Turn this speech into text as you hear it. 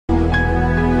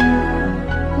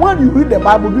When you read the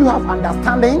Bible, do you have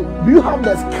understanding? Do you have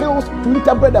the skills to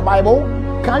interpret the Bible?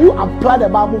 Can you apply the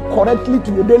Bible correctly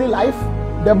to your daily life?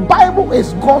 The Bible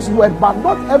is God's word, but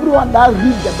not everyone that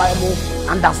reads the Bible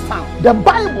understands. The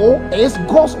Bible is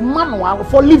God's manual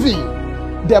for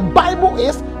living. The Bible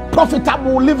is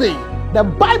profitable living. The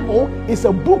Bible is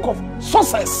a book of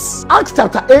success. Acts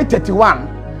chapter 8:31.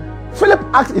 Philip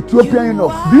asked Ethiopian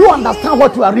eunuch, do you understand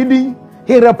what you are reading?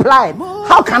 He replied,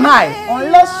 how can I?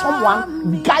 Unless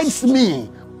someone guides me.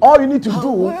 All you need to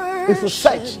do is to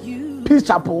search Peace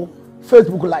Chapel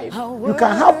Facebook Live. You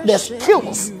can have the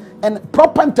skills and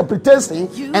proper interpretation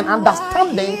and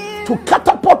understanding to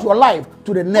catapult your life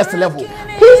to the next level.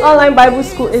 Peace Online Bible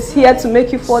School is here to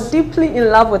make you fall deeply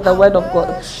in love with the Word of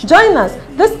God. Join us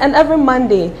this and every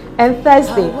Monday and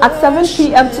Thursday at 7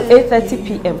 p.m. to 8:30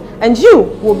 p.m. and you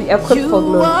will be equipped for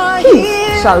glory.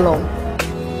 Peace, shalom.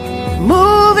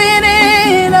 Moving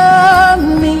in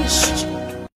on me.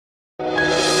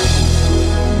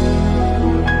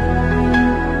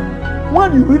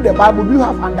 When you read the Bible, do you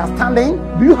have understanding?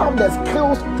 Do you have the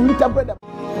skills to interpret the Bible?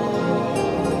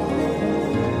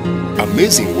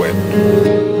 Amazing word.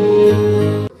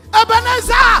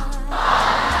 Ebenezer!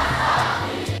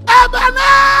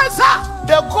 Ebenezer!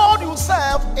 The God you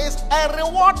serve is a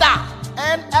rewarder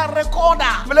and a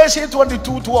recorder. Revelation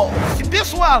 22:12. In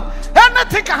this world,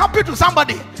 anything can happen to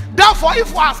somebody. Therefore,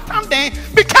 if you are standing,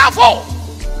 be careful.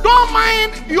 Don't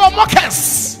mind your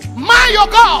mockers. Mind your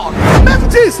God. Make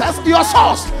Jesus your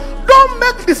source. Don't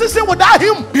make decision without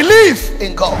him. Believe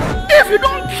in God. If you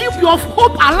don't keep your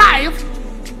hope alive,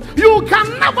 you can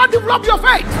never develop your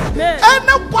faith.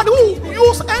 Anybody who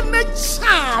use any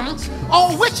charm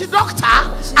or witch doctor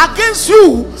against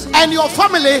you and your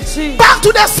family, back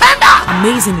to the sender.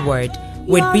 Amazing word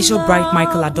with Bishop Bright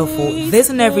Michael Adolfo this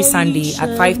and every Sunday at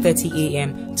 5:30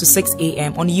 a.m. to 6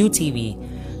 a.m. on UTV.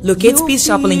 Locate Peace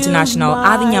Chapel International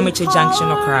at the Nyamiche Junction,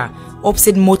 Okra,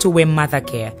 opposite Motorway Mother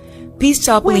Care. Peace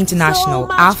Chapel International,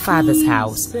 our Father's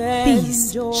house.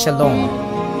 Peace, shalom.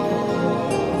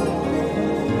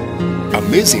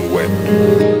 Amazing word.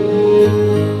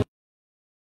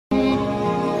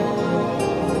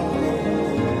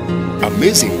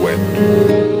 Amazing word.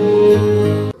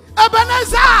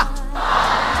 Ebenezer!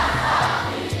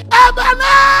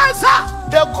 Ebenezer!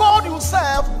 The God you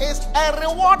serve is a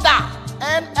rewarder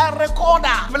and a recorder.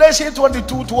 Revelation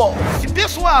 22:12. In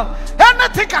this world,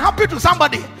 anything can happen to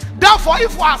somebody. Therefore,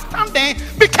 if you are standing,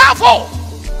 be careful.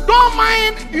 Don't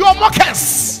mind your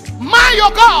mockers. Mind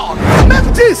your God.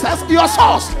 Make Jesus your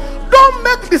source. Don't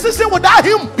make decision without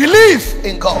him. Believe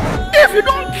in God. If you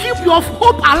don't keep your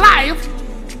hope alive,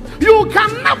 you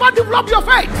can never develop your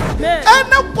faith.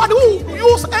 Anybody who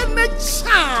use any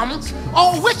charm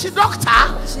or witch doctor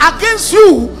against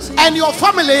you and your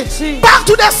family, back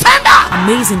to the sender.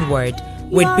 Amazing word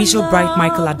with Bishop Bright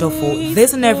Michael Adolfo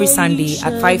this and every Sunday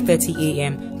at 5:30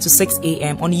 a.m. to 6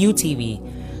 a.m. on UTV.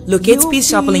 Locate Peace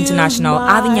Chapel International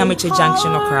at the Nyamiche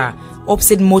Junction, Okra,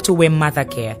 opposite Motorway Mother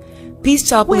Care. Peace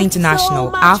Chapel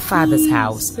International, our Father's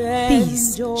house.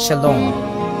 Peace, shalom.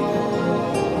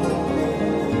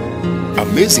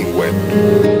 Amazing word.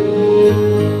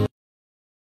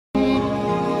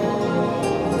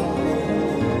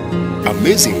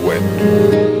 Amazing word.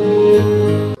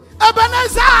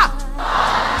 Ebenezer!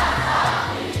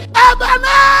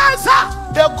 Ebenezer!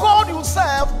 The God you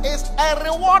serve is a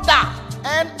rewarder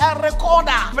and a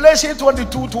recorder. Revelation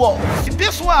 22:12. In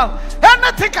this world,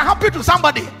 anything can happen to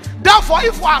somebody. Therefore,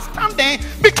 if you are standing,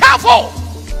 be careful.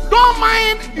 Don't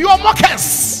mind your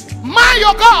mockers. Mind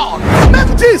your God.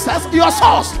 Make Jesus your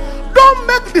source. Don't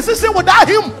make decision without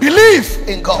him. Believe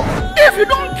in God. If you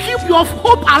don't keep your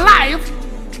hope alive,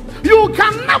 you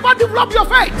can never develop your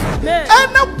faith.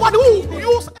 Anybody who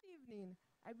use Evening.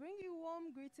 I bring you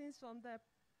warm greetings from the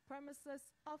premises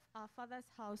of our Father's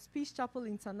house, Peace Chapel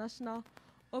International,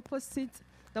 opposite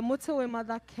the Motorway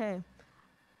Mother Care,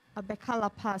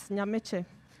 Abekala Pass, Nyamiche.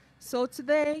 So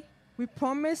today, we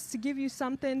promise to give you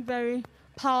something very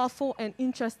powerful and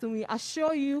interesting. We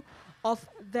assure you of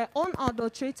the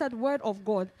unadulterated word of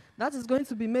God that is going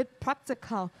to be made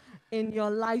practical in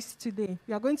your lives today.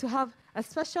 We are going to have a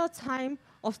special time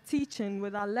of teaching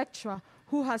with our lecturer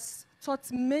who has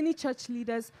taught many church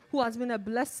leaders, who has been a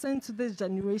blessing to this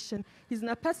generation. He's in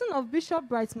a person of Bishop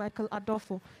Bright Michael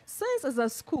Adolfo. Since as a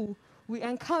school, we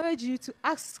encourage you to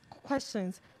ask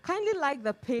questions. Kindly like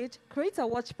the page, create a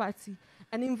watch party,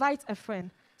 and invite a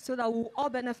friend so that we'll all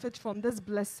benefit from this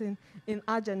blessing in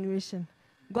our generation.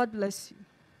 God bless you.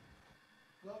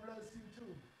 God bless you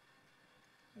too.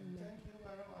 Amen. Thank you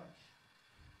very much.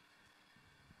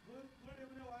 Good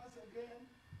evening once again.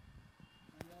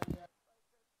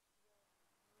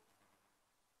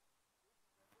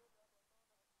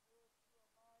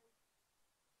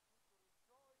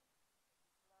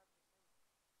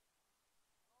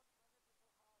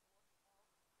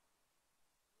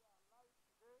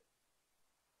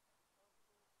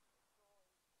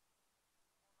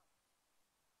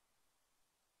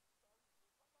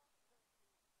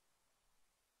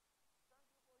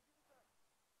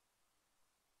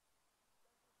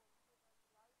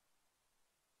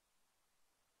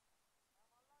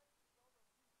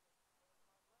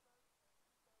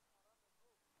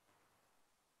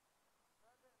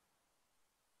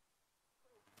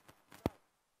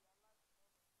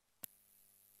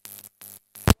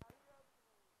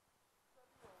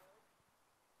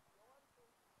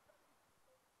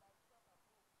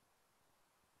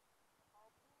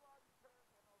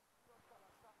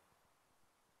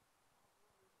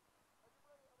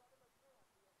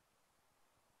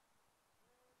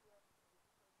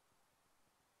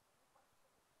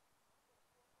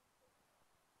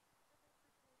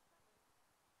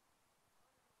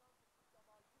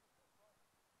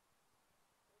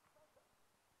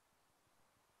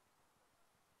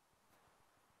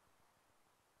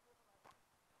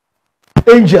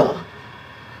 angel.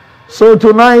 So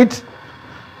tonight,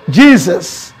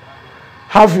 Jesus,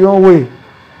 have your way.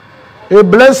 He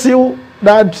bless you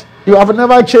that you have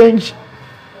never changed.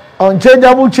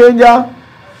 Unchangeable changer.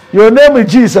 Your name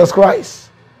is Jesus Christ.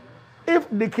 If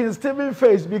the King Stephen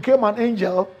Face became an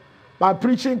angel by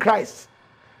preaching Christ,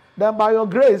 then by your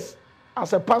grace,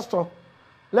 as a pastor,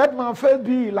 let my faith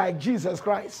be like Jesus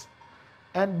Christ.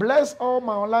 And bless all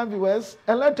my online viewers,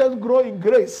 and let us grow in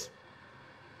grace.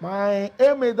 My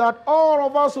aim is that all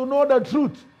of us will know the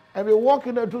truth and we walk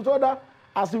in the truth, so that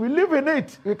as we live in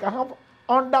it, we can have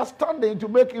understanding to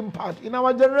make impact in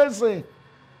our generation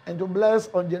and to bless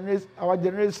our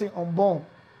generation unborn.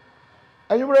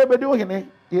 Are you ready to do it?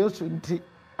 Yes,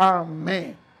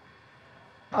 amen.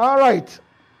 All right.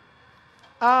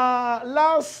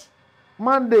 Last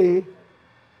Monday,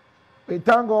 we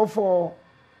thank God for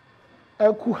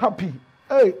Eku Happy.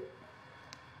 Hey,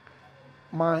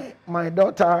 my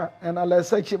daughter and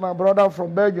Alessechi, my brother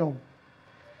from Belgium.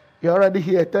 You're already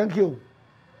here. Thank you.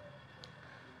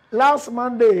 Last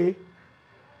Monday,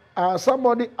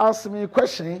 somebody asked me a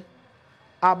question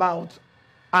about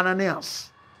Ananias.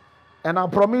 And I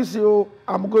promise you,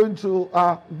 I'm going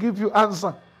to give you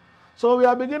answer. So we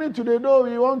are beginning today, though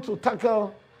we want to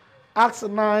tackle Acts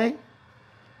 9,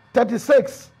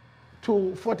 36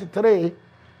 to 43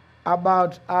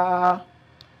 about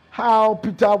how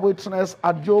Peter witnessed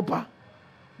at Joppa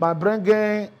by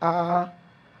bringing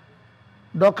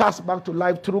Dorcas back to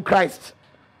life through Christ.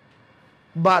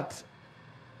 But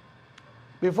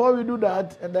before we do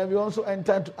that, and then we also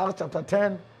enter into Acts chapter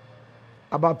 10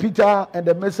 about Peter and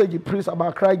the message he preached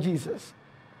about Christ Jesus.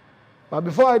 But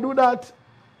before I do that,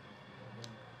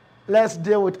 let's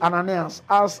deal with Ananias.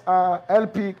 As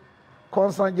LP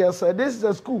Constant just said, this is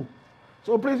a school.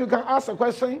 So please, you can ask a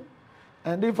question.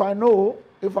 And if I know,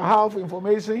 if I have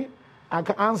information, I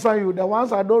can answer you. The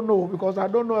ones I don't know, because I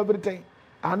don't know everything.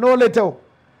 I know little.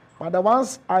 But the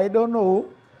ones I don't know,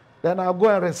 then I'll go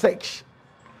and research.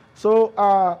 So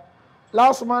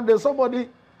last Monday, somebody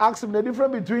asked me the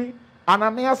difference between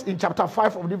Ananias in chapter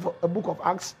 5 of the book of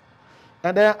Acts,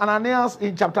 and then Ananias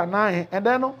in chapter 9, and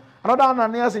then another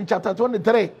Ananias in chapter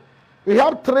 23. We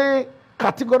have three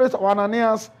categories of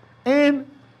Ananias in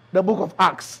the book of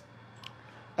Acts.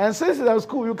 And since it's a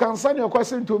school, you can send your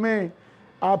question to me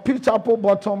at Peace Chapel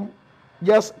bottom,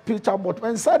 just Peace Chapel bottom.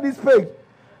 Inside this page,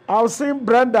 I'll see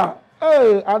Brenda.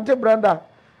 Hey, Auntie Brenda,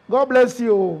 God bless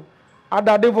you.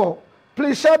 Adadevo,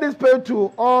 please share this page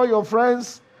to all your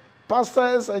friends,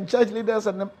 pastors and church leaders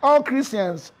and all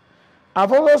Christians.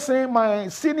 I've also seen my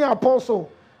senior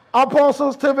apostle,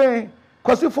 Apostle Stephen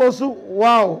Kwasifosu.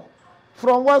 Wow.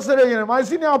 From what city? My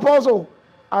senior apostle.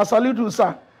 I salute you,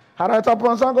 sir. Harata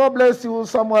Ponsan, God bless you.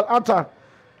 Samuel Atta,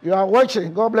 you are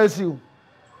watching. God bless you.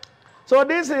 So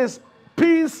this is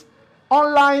Peace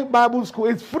Online Bible School.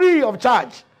 It's free of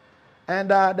charge. And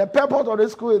the purpose of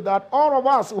this school is that all of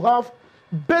us who have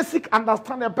basic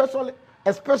understanding,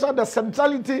 especially the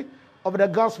centrality of the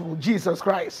gospel, Jesus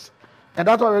Christ. And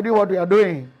that's what we are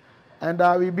doing.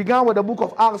 And we began with the book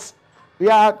of Acts.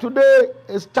 Today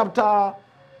is chapter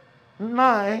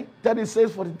 9,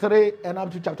 36, 43, and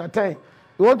up to chapter 10.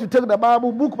 We want to take the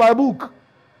Bible book by book,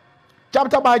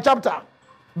 chapter by chapter,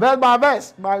 verse by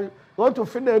verse. We want to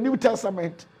finish the New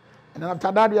Testament. And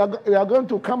after that, we are going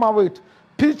to come up with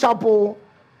Peace Chapel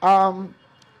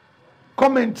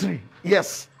commentary.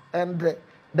 Yes. And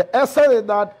the essence is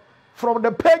that from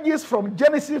the pages from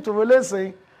Genesis to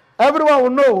Revelation, everyone will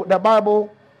know the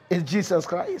Bible is Jesus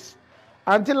Christ.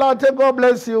 Until I take, God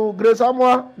bless you. Grace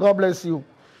Amwa, God bless you.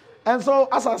 And so,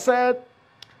 as I said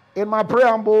in my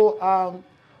preamble,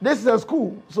 this is a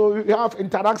school, so you have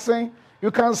interaction.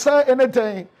 You can say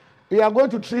anything. We are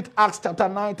going to treat Acts chapter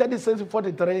 9, 36 to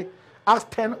 43, Acts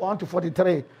 10, 1 to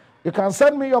 43. You can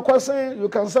send me your question, you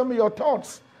can send me your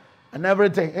thoughts and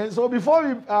everything. And so before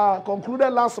we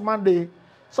concluded last Monday,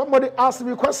 somebody asked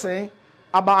me a question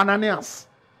about Ananias.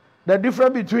 The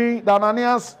difference between the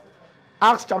Ananias,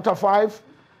 Acts chapter 5,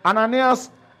 Ananias,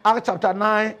 Acts chapter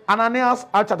 9, Ananias,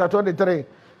 Acts chapter 23.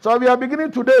 So we are beginning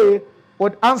today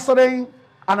with answering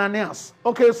Ananias.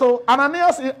 Okay, so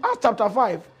Ananias in Acts chapter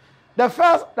 5. The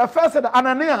first said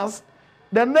Ananias,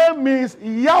 the name means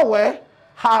Yahweh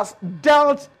has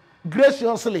dealt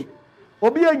graciously.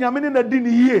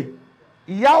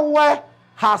 Yahweh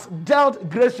has dealt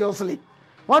graciously.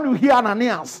 When you hear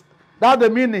Ananias, that's the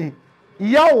meaning.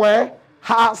 Yahweh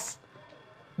has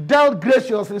dealt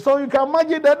graciously. So you can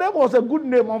imagine the name was a good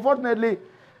name. Unfortunately,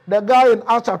 the guy in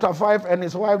Acts chapter 5 and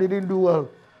his wife didn't do well.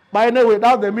 But anyway,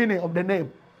 that's the meaning of the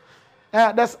name.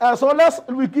 So let's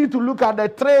begin to look at the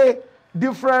three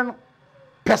different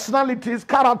personalities,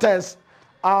 characters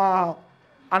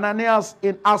Ananias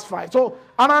in Acts 5. So,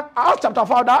 Acts chapter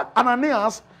 5, that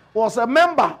Ananias was a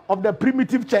member of the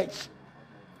primitive church.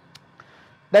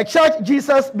 The church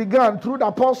Jesus began through the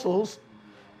apostles.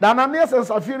 The Ananias and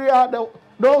Sapphira,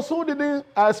 those who didn't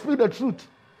speak the truth,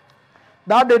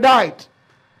 that they died.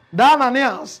 The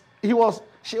Ananias, he was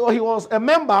a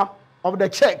member of the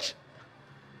church.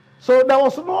 So there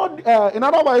was no, in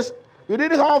other words, you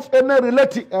didn't have any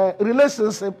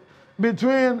relationship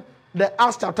between the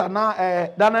Acts chapter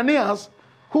 9, the Ananias,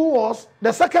 who was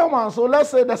the second one. So let's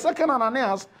say the second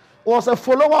Ananias was a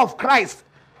follower of Christ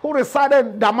who resided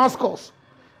in Damascus.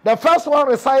 The first one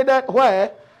resided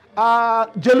where?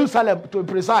 Jerusalem, to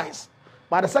be precise.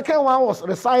 But the second one was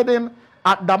residing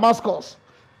at Damascus.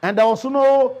 And there was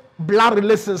no blood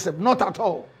relationship, not at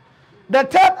all. The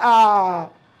third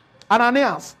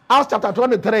Ananias, Acts chapter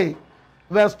 23,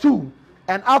 verse 2,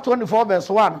 and Acts 24, verse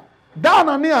 1. That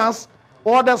Ananias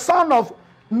was the son of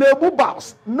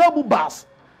Nebubas.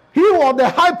 He was the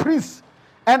high priest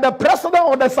and the president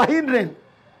of the Sanhedrin.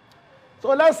 So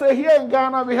let's say here in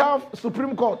Ghana we have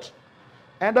Supreme Court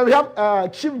and then we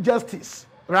have Chief Justice,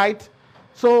 right?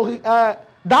 So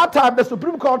that time, the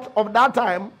Supreme Court of that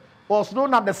time was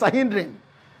known as the Sanhedrin.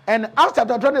 And Acts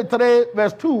chapter 23,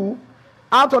 verse 2,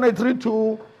 Acts 23,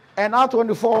 2, and Acts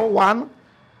 24, 1,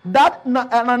 that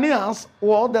Ananias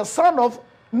was the son of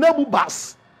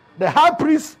Nebubas, the high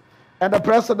priest and the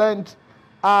president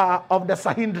of the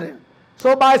Sanhedrin.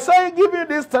 So by saying, give you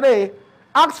this today,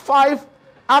 Acts 5,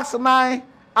 Acts 9,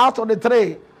 Acts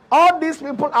 23, all these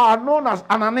people are known as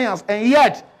Ananias, and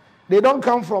yet they don't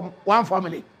come from one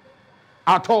family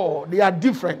at all. They are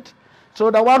different.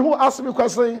 So the one who asked me a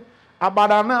question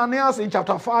about Ananias in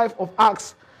chapter 5 of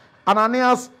Acts,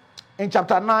 Ananias in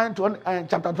chapter 9 and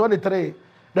chapter 23,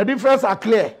 the difference are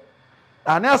clear.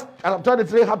 Ananias chapter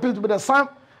 23 happens to be the son,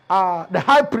 the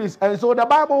high priest, and so the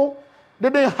Bible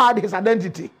didn't hide his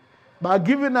identity by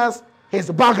giving us his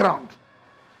background.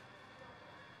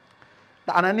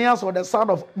 The Ananias was the son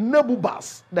of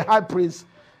Nebubas, the high priest,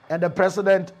 and the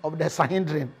president of the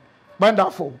Sanhedrin.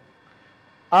 Wonderful.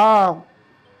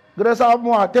 Grace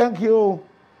Amua, thank you.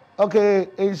 Okay,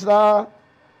 Isra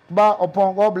Ba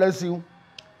upon, God bless you.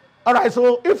 All right,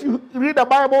 so if you read the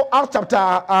Bible, Acts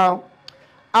chapter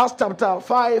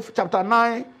 5, chapter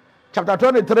 9, chapter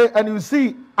 23, and you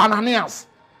see Ananias,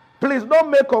 please don't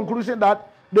make conclusion that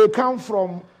they come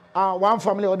from one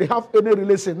family or they have any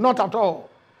relation. Not at all.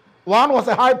 One was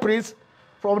a high priest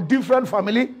from different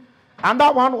family, and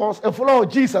that one was a follower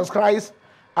of Jesus Christ,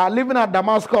 living at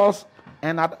Damascus,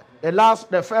 and at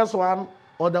the first one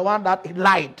was the one that he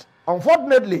lied.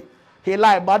 Unfortunately, he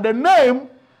lied. But the name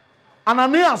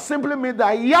Ananias simply means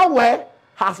that Yahweh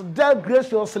has dealt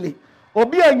graciously.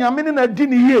 Obi enyamini na di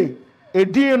ni ye,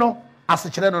 edi no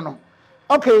asechire no.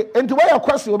 Okay, and to where your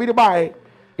question will be by.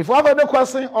 If you have any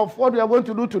question of what we are going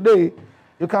to do today,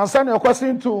 you can send your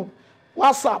question to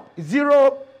WhatsApp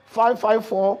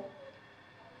 0554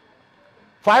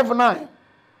 59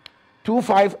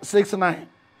 2569.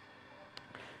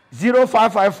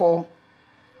 0554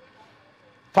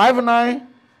 59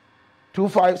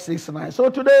 2569. So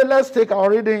today, let's take our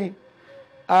reading.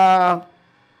 God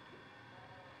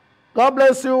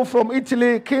bless you from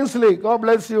Italy, Kingsley. God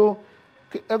bless you.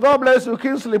 God bless you,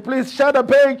 Kingsley. Please share the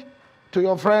page to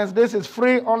your friends. This is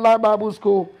free online Bible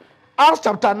school. Acts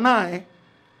chapter 9,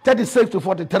 36 to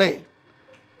 43.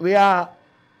 We are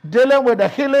dealing with the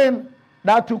healing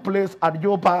that took place at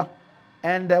Joppa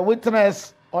and the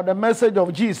witness or the message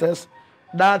of Jesus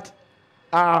that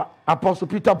Apostle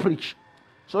Peter preached.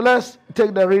 So let's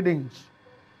take the readings.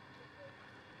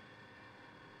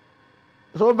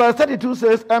 So verse 32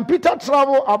 says, and Peter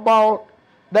traveled about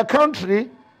the country.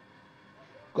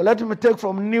 Let me take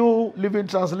from New Living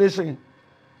Translation.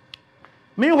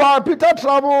 Meanwhile, Peter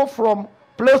traveled from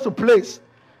place to place,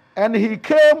 and he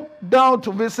came down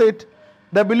to visit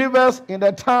the believers in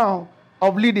the town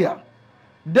of Lydia.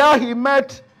 There he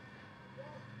met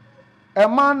a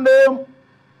man named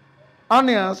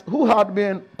Aeneas who had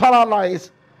been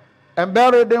paralyzed and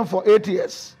bedridden for 8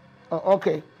 years.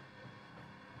 Okay.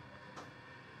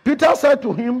 Peter said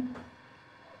to him,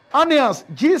 Aeneas,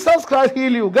 Jesus Christ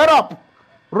heal you. Get up.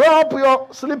 Roll up your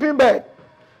sleeping bed.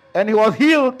 And he was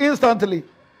healed instantly.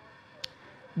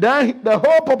 Then the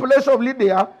whole population of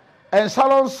Lydia and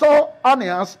Sharon saw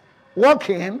Aeneas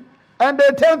walking, and they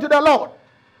turned to the Lord.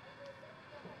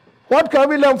 What can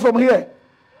we learn from here?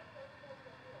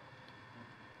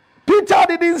 Peter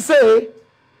didn't say,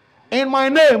 in my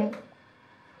name,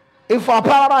 if you are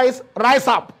paralyzed, rise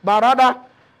up. But rather,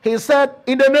 he said,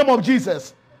 in the name of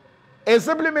Jesus. It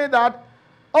simply means that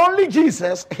only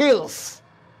Jesus heals.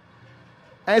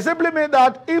 And it simply means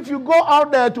that if you go out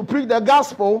there to preach the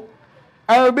gospel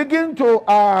and begin to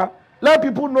let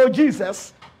people know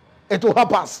Jesus, it will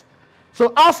help us.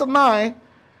 So Acts 9,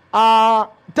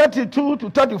 32 to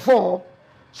 34,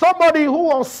 somebody who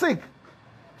was sick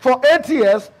for 8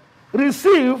 years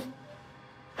received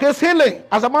his healing.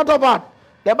 As a matter of fact,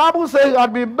 the Bible says he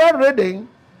had been bedridden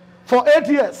for 8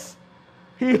 years.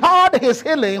 He had his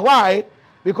healing. Why?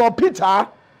 Because Peter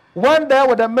went there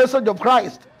with the message of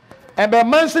Christ. And by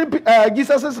mentioning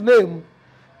Jesus' name,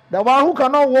 the one who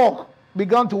cannot walk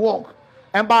began to walk.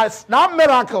 And by that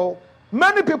miracle,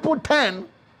 many people turned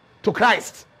to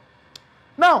Christ.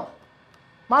 Now,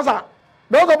 Master,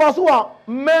 those of us who are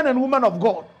men and women of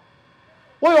God,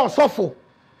 we are suffering.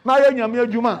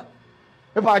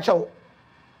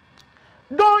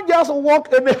 Don't just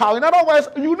walk anyhow. In other words,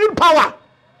 you need power.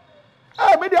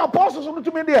 Maybe the apostles want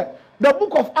to me there. The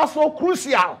book of Acts so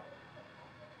crucial.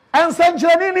 And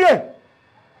century here.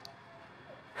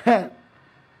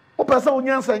 O person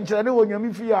onyan century ne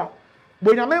wonyami fia.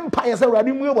 Bonyame empire say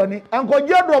radi mu ewani. Enko je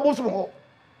do oboso ho.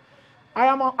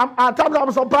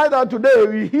 I'm surprised that today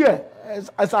we hear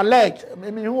as alleged.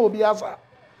 Maybe who will be answer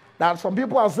that some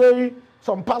people are saying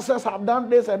some pastors have done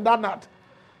this and done that.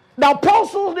 The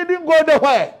apostles didn't go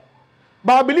anywhere.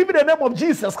 But I believe in the name of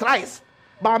Jesus Christ.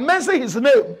 By mentioning his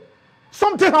name,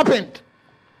 something happened.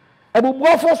 Ebu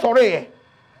go for sorry.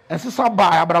 And so some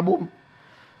by Abraham.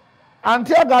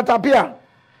 Until God appear.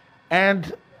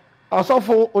 And also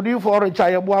for Odi for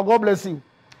Richard, God bless you.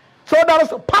 So there is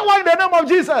power in the name of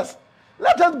Jesus.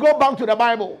 Let us go back to the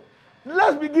Bible.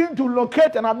 Let's begin to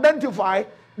locate and identify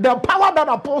the power that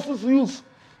apostles used.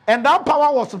 And that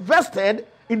power was vested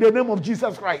in the name of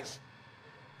Jesus Christ.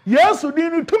 Yes, you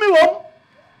need to me home.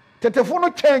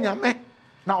 Tetefono Kenya me.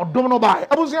 Now don't know by.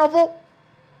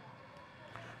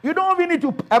 You don't even need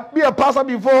to be a pastor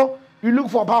before you look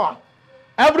for power.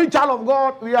 Every child of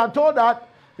God, we are told that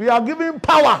we are given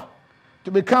power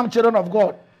to become children of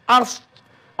God. Acts,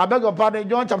 I beg your pardon,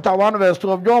 John chapter 1 verse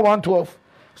 12, John 1:12.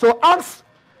 So Acts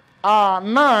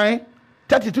 9,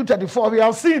 32, 34, we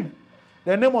have seen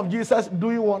the name of Jesus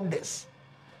doing wonders.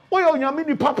 Don't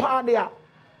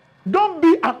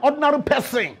be an ordinary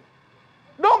person.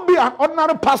 Don't be an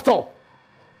ordinary pastor.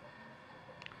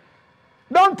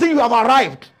 Don't think you have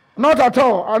arrived. Not at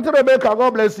all. Until Rebecca,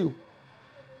 God bless you.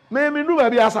 May me do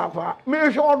baby asafa.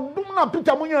 May sure do na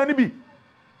Peter munya ni bi.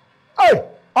 Hey,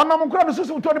 onamukura no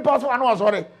susu 20 past 1 hour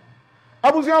sorry.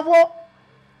 Abusiafo,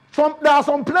 there are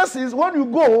some places when you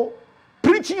go,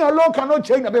 preaching alone cannot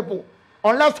change the people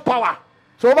unless power.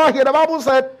 So over here the Bible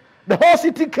said the whole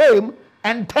city came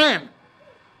and turned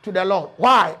to the Lord.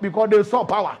 Why? Because they saw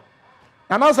power.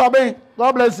 And also,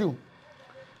 God bless you.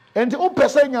 And the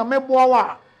person you make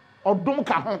boa or don't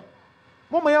come.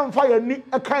 Mama yam fire ni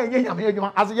a kind of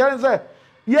yam as a young say,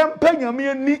 yam penny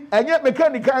ni and yet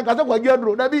mechanical and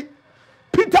Kazakwa that be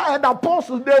Peter and the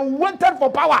apostles, they wanted for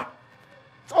power.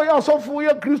 So you are so full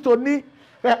your Christo ni,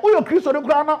 your Christo the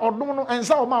crown or don't and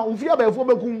so man, if you have a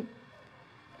phobia.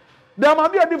 There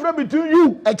might be a difference between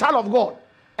you, a child of God,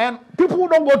 and people who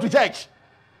don't go to church.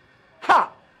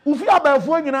 Ha! If you have a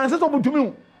phone, you answer something to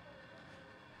me.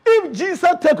 If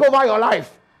Jesus take over your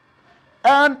life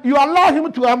and you allow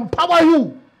him to empower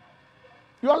you,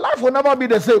 your life will never be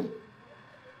the same.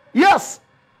 Yes,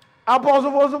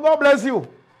 Apostle, God bless you.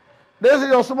 This is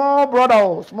your small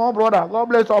brother. God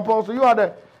bless you, Apostle. You are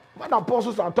the when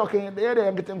apostles are talking, they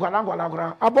are getting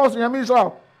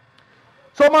Apostle.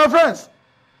 So, my friends,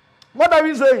 what are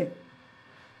we saying?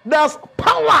 There's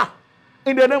power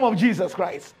in the name of Jesus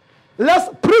Christ. Let's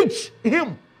preach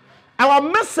him. Our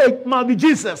message must be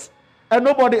Jesus and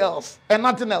nobody else and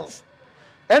nothing else.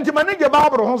 And to manage the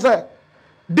Bible, who said,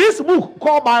 this book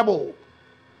called Bible.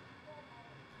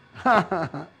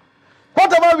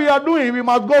 Whatever we are doing, we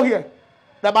must go here.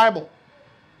 The Bible.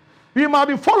 We must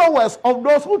be followers of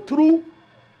those who through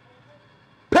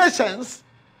patience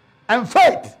and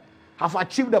faith have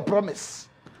achieved the promise.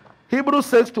 Hebrews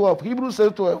 6:12. Hebrews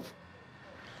 6:12.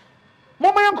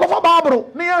 Mama yan kofa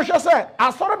Bible. Ni yan say,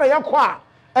 asore na yan kwa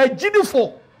a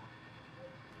gidifo.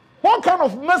 What kind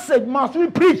of message must we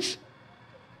preach?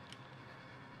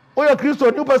 Oh, your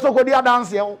Christian, new person go there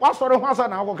dance here. What sort of answer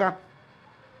now?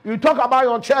 You talk about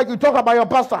your church, you talk about your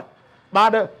pastor. But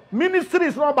the ministry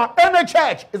is not about any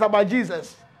church, it's about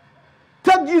Jesus.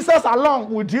 Take Jesus along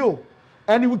with you,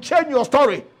 and he will change your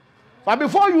story. But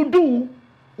before you do,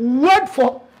 wait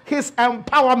for his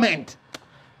empowerment.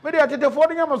 Maybe I tell you, for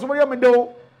the do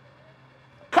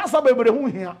Casa baby who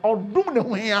here or doom the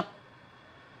here.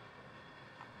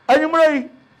 And you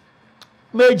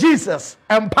may Jesus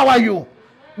empower you.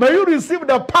 May you receive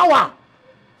the power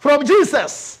from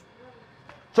Jesus.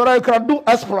 so that you can do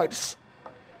exploits.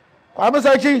 Kwame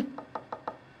Sechi,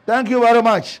 thank you very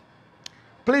much.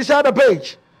 Please share the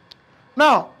page.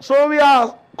 Now, so we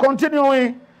are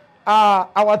continuing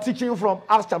our teaching from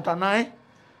Acts chapter 9.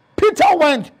 Peter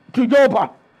went to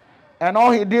Joppa, and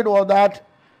all he did was that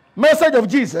message of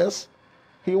Jesus,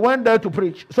 he went there to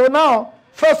preach. So now,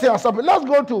 first year something. Let's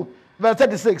go to verse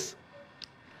 36.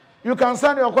 You can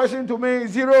send your question to me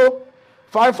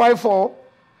 0554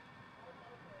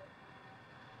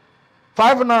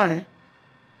 59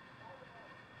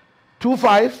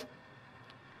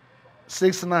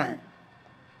 2569.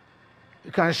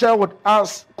 You can share with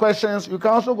us questions. You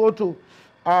can also go to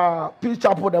Peace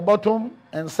Chapel at the bottom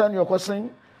and send your question.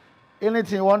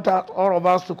 Anything you want all of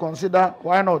us to consider,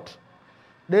 why not?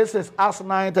 This is Acts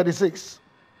 9:36.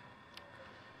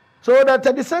 So the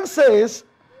 36 says,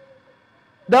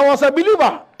 there was a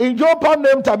believer in Joppa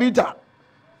named Tabitha,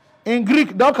 in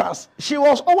Greek Dorcas. She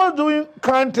was always doing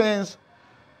kind things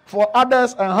for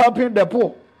others and helping the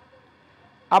poor.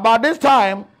 About this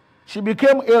time, she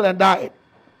became ill and died.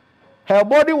 Her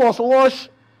body was washed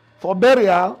for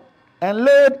burial and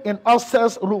laid in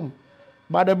upstairs room.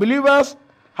 But the believers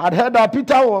had heard that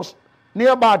Peter was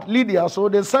nearby at Lydia, so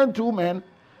they sent 2 men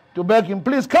to beg him,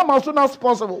 please come as soon as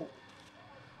possible.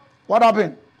 What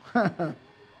happened?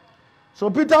 So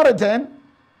Peter returned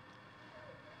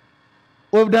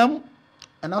with them,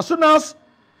 and as soon as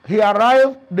he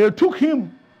arrived, they took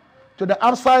him to the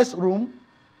upstairs room.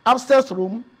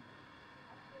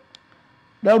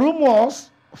 The room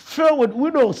was filled with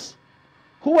widows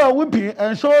who were weeping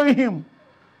and showing him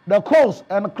the coats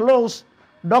and clothes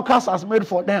Dorcas has made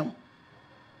for them.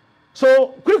 So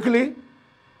quickly,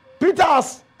 Peter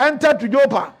has entered to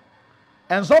Joppa,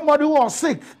 and somebody who was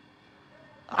sick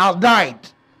has died.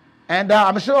 And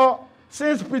I'm sure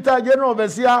since Peter, general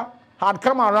overseer, had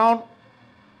come around,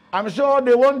 I'm sure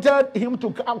they wanted him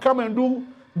to come and do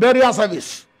burial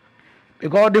service,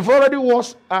 because they've already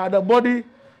washed the body,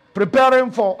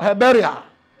 preparing for her burial.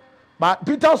 But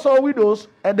Peter saw widows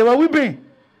and they were weeping.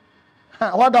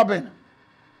 What happened?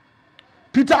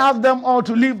 Peter asked them all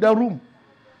to leave the room.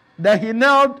 Then he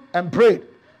knelt and prayed,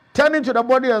 turning to the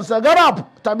body and said, get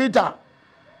up, Tabitha.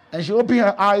 And she opened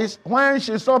her eyes. When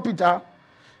she saw Peter,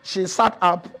 she sat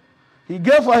up. He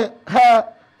gave her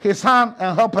his hand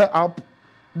and helped her up.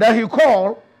 Then he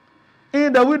called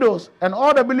in the widows and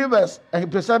all the believers, and he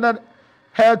presented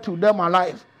her to them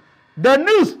alive. The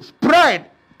news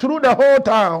spread through the whole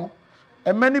town,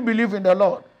 and many believed in the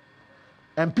Lord.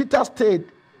 And Peter stayed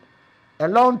a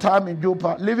long time in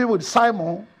Joppa, living with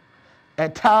Simon, a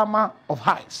tamer of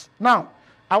hides. Now,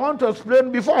 I want to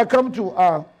explain, before I come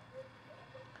to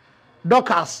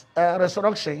Dorcas'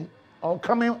 resurrection, or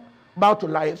coming back to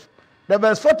life, the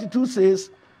verse 43 says,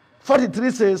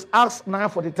 Acts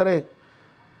 9:43,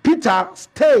 Peter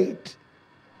stayed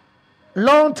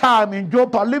long time in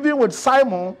Joppa, living with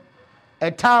Simon,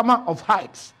 a tamer of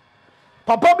hides.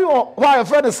 Papa bi why a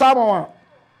friend Simon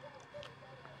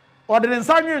or the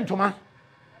nsanyi ntoma.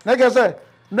 Na ke say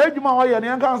na adwuma wo ye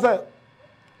ne kan say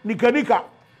nika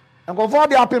nkofo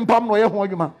de apempam no ye ho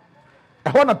adwuma.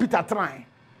 Ehon na Peter try.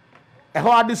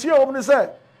 Ehon adisi o me say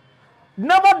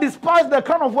never despise the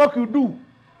kind of work you do.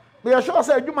 But you sure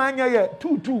say adwuma anya ye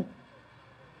 2.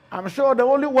 I'm sure the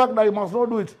only work that you must not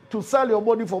do is to sell your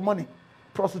body for money,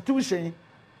 prostitution,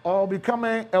 or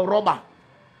becoming a robber.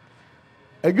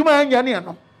 Adwuma anya ne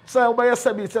no say obey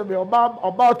sebi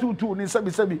oba 2 ni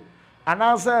sebi and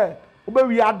I say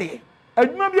obewi ade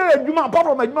adwuma bi adwuma apart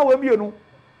from adwuma we mienu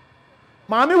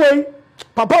maami we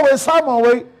papa we Simon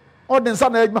we odin sa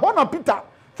na adwuma ho na Peter,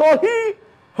 so he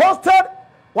hosted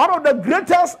one of the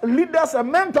greatest leaders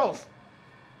and mentors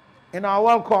in our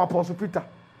world called Apostle Peter.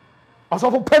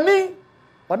 Also for penny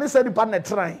when he said the partner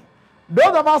trying,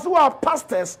 those of us who are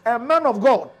pastors and men of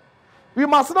God, we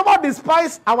must never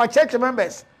despise our church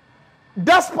members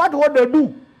despite what they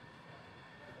do.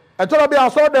 I told you I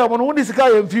saw them on this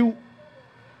guy and few.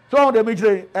 So they make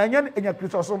and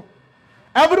Christosum.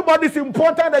 Everybody is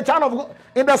important the child of God,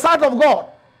 in the sight of God.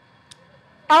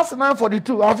 Acts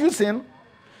 9:42. Have you seen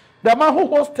the man who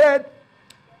hosted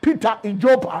Peter in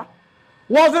Joppa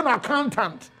wasn't an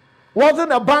accountant,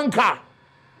 wasn't a banker,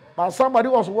 but somebody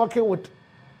was working with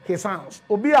his hands.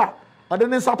 Obia, I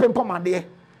didn't sapin pomade.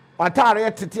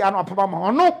 Atare titi ano papa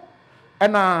ma no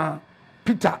and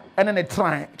Peter and then a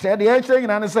try. Tell the saying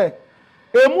and say,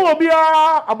 Emu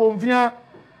obia abomfia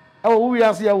e wo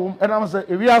wiase ya wom and I say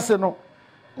e wiase no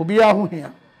obia hu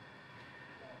hia.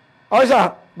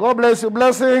 Osha, God bless you,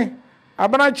 blessing.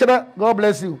 Abana chere, God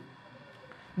bless you.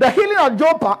 The healing of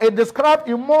Joppa is described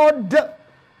in more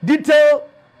detail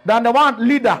than the one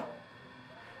leader.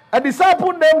 A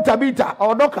disciple named Tabitha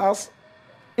or Dorcas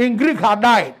in Greek had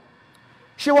died.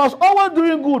 She was always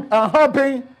doing good and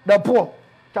helping the poor.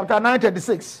 Chapter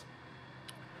 9:36.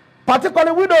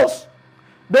 Particularly widows.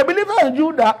 The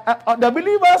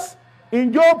believers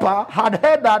in Joppa had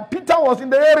heard that Peter was in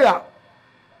the area.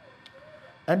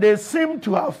 And they seemed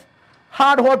to have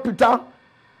heard what Peter,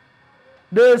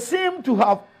 they seemed to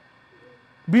have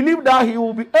believed that he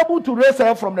would be able to raise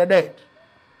her from the dead.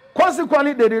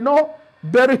 Consequently, they did not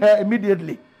bury her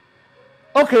immediately.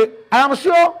 Okay, I am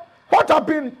sure what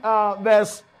happened,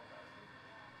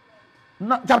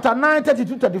 chapter 9,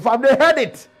 32, 35, they heard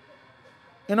it.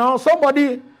 You know,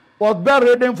 somebody was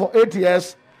bedridden for 8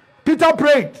 years. Peter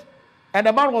prayed, and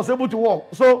the man was able to walk.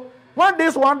 So when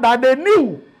this one died, they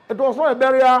knew it was not a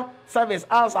burial service,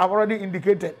 as I've already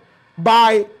indicated.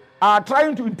 By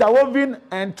trying to intervene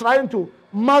and trying to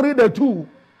marry the two,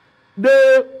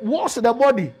 they washed the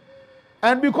body.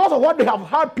 And because of what they have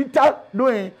heard Peter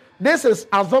doing, this is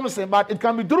assumption, but it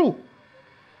can be true.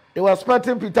 They were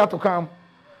expecting Peter to come,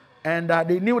 and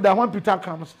they knew that when Peter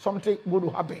comes, something good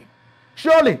will happen.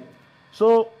 Surely.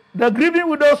 So the grieving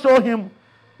widow showed him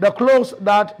the clothes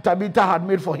that Tabitha had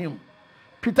made for him.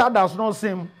 Peter does not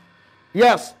seem,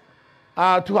 yes,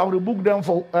 to have rebuked them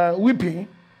for weeping.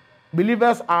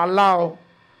 Believers are allowed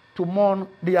to mourn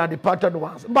their departed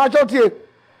ones. But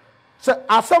say,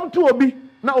 asam to obi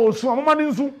na osu amama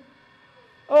nsu.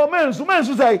 Oh,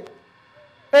 mensu say,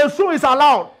 esu is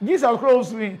allowed. Jesus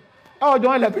Christ me. Oh,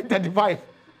 John 11:35.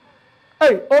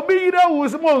 Hey, obi ire wu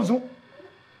se monsu.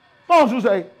 Monsu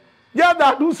say, yeah,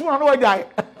 that do soon no die.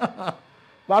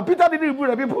 But Peter didn't put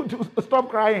the people to stop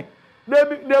crying.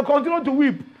 They continue to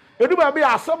weep. You do be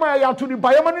asama ya to the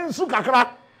bayamani nsu kakra.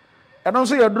 And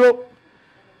also your draw.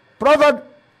 Prophet,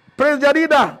 praise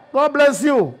Jarida. God bless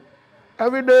you.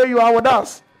 Every day you are with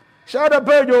us. Share the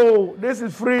page. Oh, this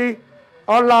is free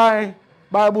online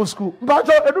Bible school. But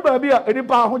you do be any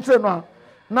part which say no.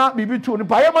 Na bibi tu ni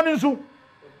bayamani nsu.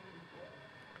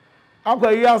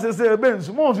 Akwa yi ase say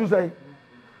bensu mo nsu say.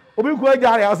 Obi ku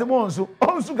ajare ase mo nsu.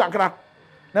 Onsu kakra.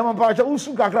 Na man pa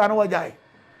usu kakra na wajai.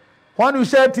 When you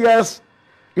shed tears,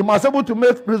 you must be able to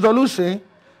make resolution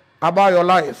about your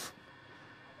life.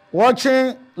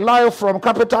 Watching live from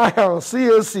Capital Health,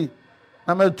 CAC,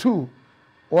 number 2.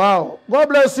 Wow. God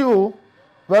bless you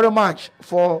very much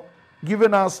for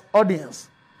giving us audience.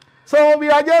 So we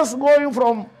are just going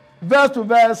from verse to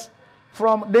verse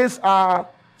from these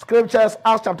scriptures,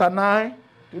 Acts chapter 9.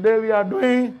 Today we are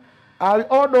doing,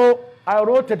 although I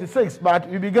wrote 36, but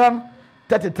we began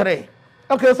 33.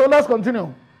 Okay, so let's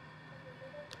continue.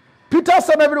 Peter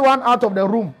sent everyone out of the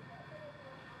room.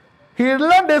 He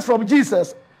learned this from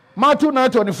Jesus. Matthew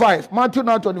 9:25. Matthew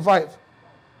 9:25.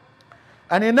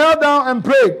 And he knelt down and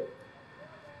prayed.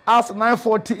 Acts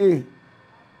 9:48.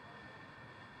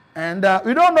 And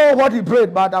we don't know what he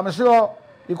prayed, but I'm sure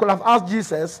he could have asked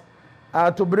Jesus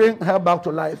to bring her back to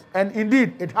life. And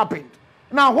indeed, it happened.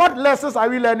 Now, what lessons are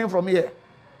we learning from here?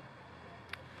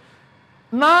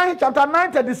 Chapter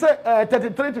 9,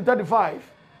 33 to 35.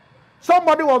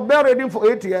 Somebody was bedridden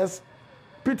for 8 years.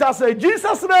 Peter said,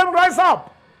 Jesus' name, rise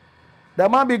up. The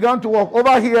man began to walk.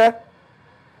 Over here,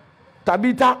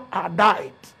 Tabitha had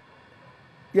died.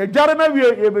 Ye jarana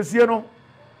wie ye besie no.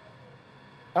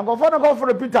 Ankofo na go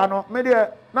for Peter no, me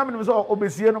de na me so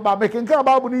obesie no ba me kenka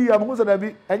Bible ni yi am so da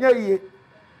bi enye yiye.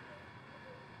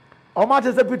 O ma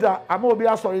che se Peter ama obi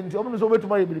asori nti o me so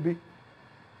betuma ye biribi.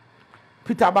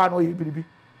 Peter ba no ye biribi.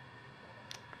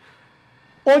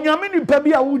 Onyame nipa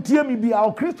bi a wotie mi bi a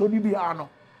o Kristo ni bi ano.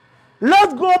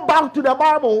 Let's go back to the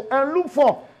Bible and look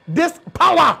for this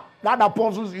power that the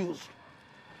apostles used.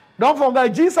 Don't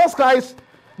forget, Jesus Christ,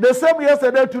 the same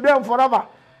yesterday, today, and forever.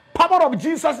 Power of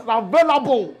Jesus is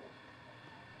available.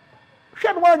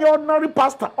 When you're ordinary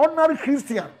pastor, ordinary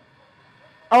Christian,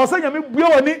 I was saying,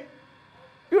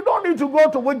 you don't need to go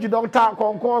to which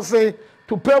doctor say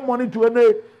to pay money to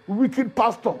any wicked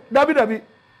pastor. David,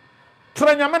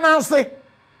 Tranyamenase,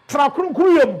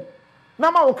 Trakrukuyum,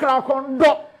 Nama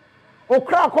Okrakondo,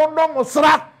 Okrakondo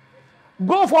Mosra.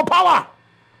 Go for power.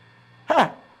 Hey,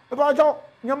 if I tell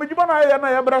Yamajiba na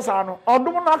Yabrasano, or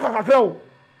Dumonaka Kakao,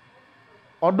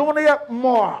 or Domonia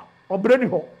more, or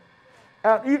Breniho.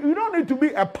 You don't need to be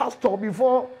a pastor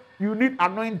before you need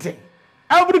anointing.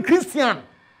 Every Christian,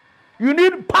 you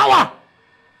need power.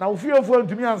 Now, fear for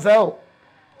to me and say, oh,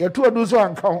 you're too do so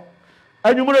and count.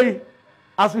 And you may,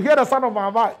 as you hear the sound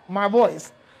of my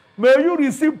voice, may you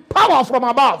receive power from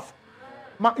above.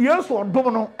 Yes, or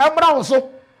Domono, Embra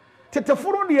also.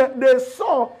 They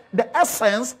saw the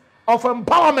essence of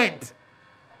empowerment.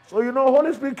 So,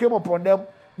 Holy Spirit came upon them.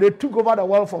 They took over the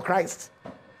world for Christ.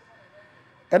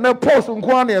 And then post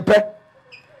unkwani epe.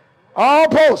 All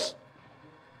post.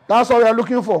 That's what we are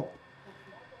looking for.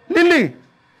 Lily,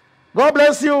 God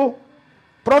bless you.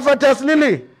 Prophetess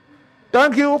Lily,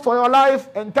 thank you for your life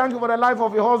and thank you for the life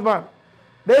of your husband.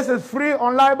 This is free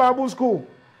online Bible school.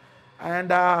 And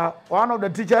one of the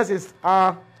teachers is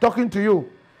talking to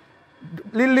you.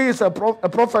 Lily is a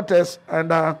prophetess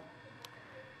and a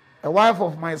wife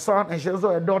of my son, and she's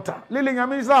also a daughter. Lily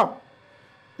Nyamisa,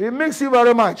 it makes you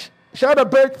very much. Share the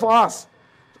page for us.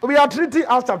 We are treating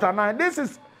Acts chapter 9. This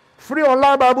is free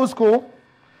online Bible school.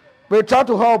 We try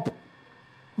to help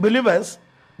believers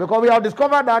because we have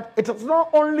discovered that it is not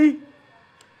only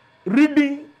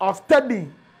reading or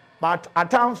studying, but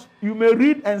at times you may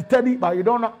read and study, but you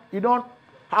don't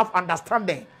have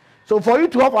understanding. So for you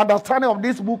to have understanding of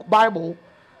this book, Bible,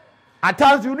 at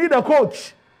times you need a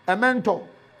coach, a mentor,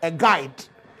 a guide.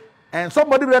 And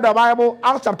somebody read the Bible,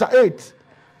 Acts chapter 8,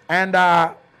 and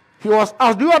he was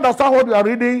asked, do you understand what you are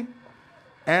reading?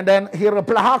 And then he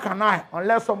replied, how can I,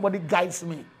 unless somebody guides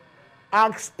me?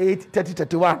 Acts 8, 30,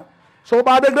 31. So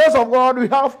by the grace of God, we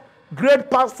have great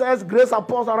pastors, great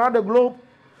apostles around the globe.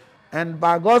 And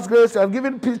by God's grace, we have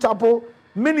given Peace Chapel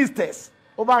ministers.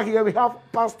 Over here, we have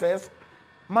pastors,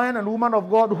 men and women of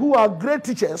God, who are great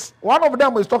teachers. One of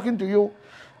them is talking to you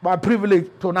by privilege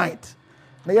tonight.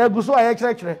 And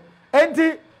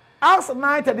Acts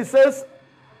 9, 36,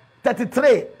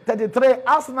 33,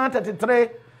 Acts 9, 33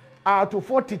 to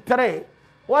 43.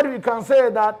 What we can say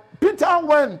that Peter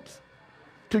went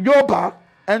to Joppa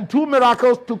and 2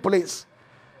 miracles took place.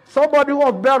 Somebody who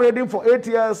was bedridden for 8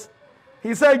 years,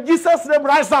 he said, Jesus' name,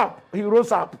 rise up. He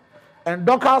rose up. And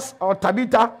Dorcas or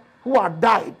Tabitha, who had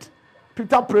died,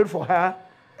 Peter prayed for her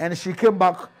and she came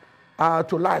back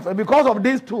to life. And because of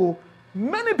these two,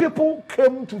 many people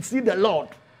came to see the Lord.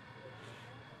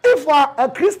 If you are a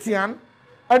Christian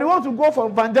and you want to go for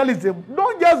evangelism,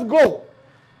 don't just go.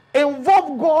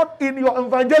 Involve God in your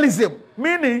evangelism.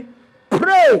 Meaning,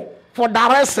 pray for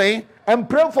direction and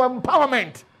pray for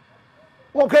empowerment.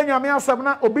 Okay, nyame asem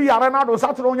na obi yare na do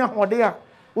satro onya hode a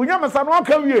onya mesa no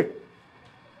aka wie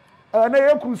na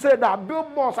ye crusade da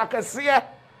billboards akese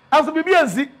aso bibi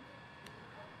anzi.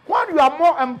 When you are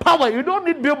more empowered, you don't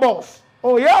need billboards.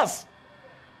 Oh yes.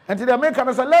 And to the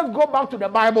Americans say, let's go back to the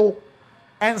Bible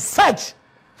and search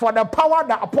for the power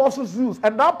that apostles used,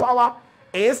 and that power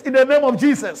is in the name of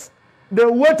Jesus. They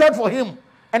waited for him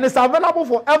and it's available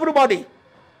for everybody.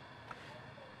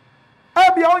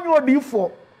 Ebia onyo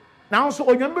odifo now so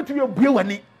onyame to your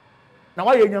buwani. Na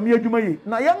why nyame adwuma yi.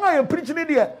 Na yenga ye preach ni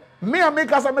de me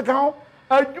ameka sa meka ho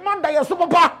adwuma da ye so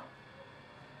papa.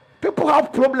 People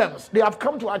have problems. They have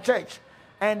come to our church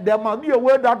and there must be a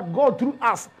way that God through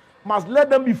us must let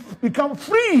them become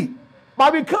free.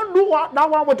 But we can't do that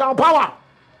one without power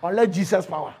unless Jesus'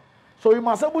 power. So we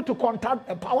must be able to contact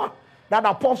a power that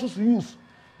apostles use.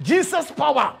 Jesus'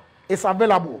 power is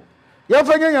available.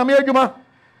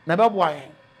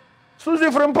 Susie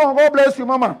Frimpong, God bless you,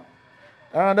 Mama.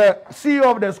 And the CEO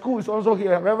of the school is also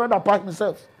here. Reverend Apak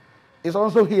himself is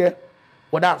also here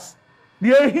with us.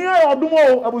 The here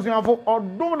Odumo Abusianfo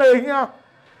Odum na here.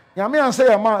 Yami and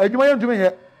say, Ma, edwuma yentumi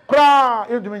here. Kra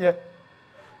yentumi here.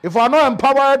 If we are not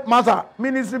empowered, matter,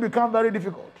 ministry become very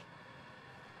difficult.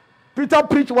 Peter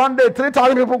preached one day,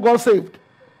 3,000 people got saved.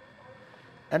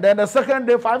 And then the second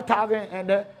day, 5,000, and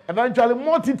then eventually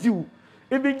multitude.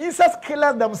 Even Jesus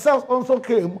killers themselves also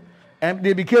came and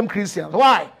they became Christians.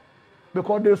 Why?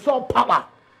 Because they saw power.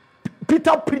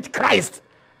 Peter preached Christ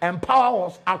and power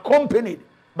was accompanied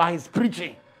by his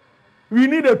preaching. We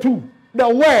need the two, the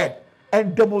word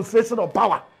and demonstration of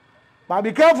power. But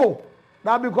be careful.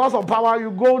 That because of power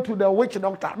you go to the witch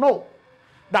doctor. No.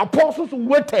 The apostles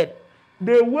waited.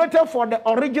 They waited for the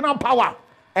original power.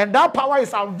 And that power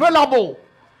is available.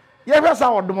 Yes, I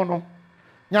want to know.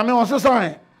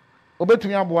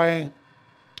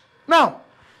 Now,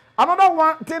 another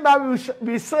one thing that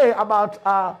we say about,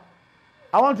 I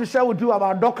want to share with you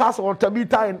about Dorcas or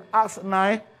Tabitha in Acts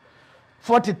 9,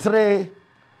 43,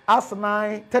 Acts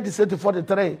 9, 36 to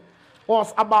 43,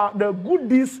 was about the good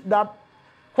deeds that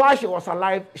while she was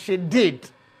alive, she did.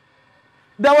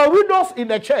 There were widows in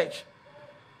the church.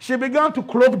 She began to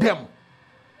clothe them.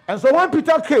 And so when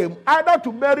Peter came, either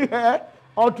to bury her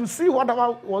or to see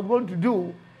whatever was going to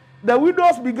do, the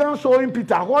widows began showing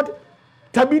Peter what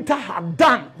Tabitha had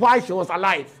done while she was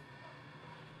alive.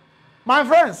 My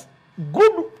friends,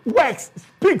 good works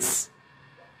speaks.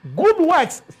 Good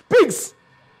works speaks.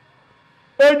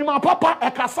 Enyuma papa,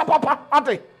 ekasa papa,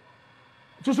 ate.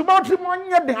 Susumantri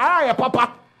monye de aya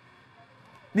papa.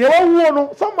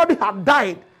 Somebody had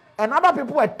died, and other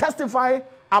people were testifying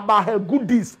about her good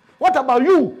deeds. What about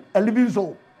you, a living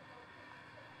soul?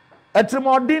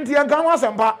 Etimodin ti enkan wa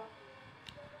sempa.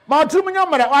 Ma tumunya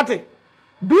mare wate.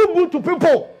 Do good to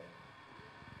people.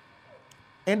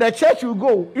 In the church you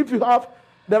go,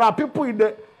 there are people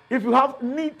if you have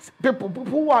people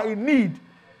who are in need,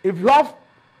 if you have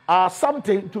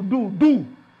something to do.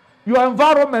 Your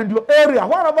environment, your area,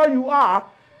 wherever you are,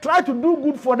 try to do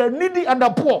good for the needy and the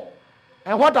poor.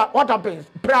 And what happens?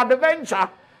 Peradventure,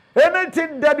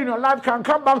 anything dead in your life can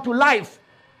come back to life.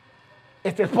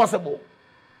 It is possible.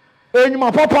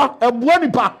 Enyuma papa,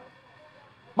 ebuani pa.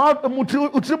 Ma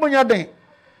utrimunya den.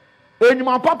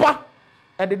 Enyuma papa,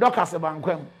 and the doctors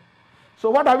ebankwem. So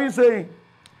what are we saying?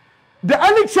 The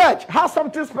early church has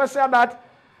something special that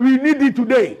we need it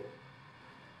today.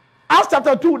 Acts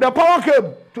chapter 2, the power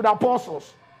came to the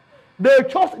apostles. They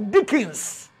chose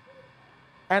deacons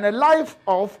and the life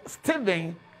of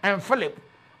Stephen and Philip.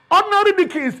 Ordinary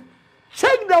deacons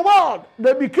changed the world.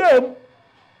 They became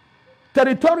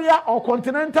territorial or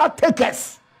continental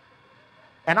takers.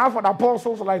 And now for the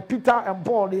apostles like Peter and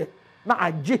Paul, now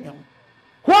I him.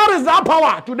 Where is that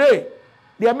power today?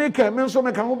 They make a mention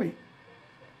of Kamubi.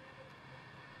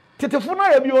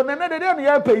 Tetefuna ebio nene de dey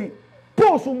no pay.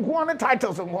 Post nko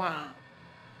titles nko.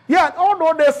 Yeah,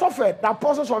 although they suffered, the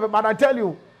apostles of it, but I tell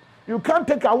you, you can't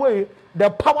take away the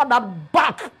power that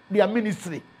back their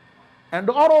ministry. And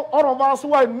all of us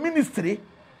who are in ministry,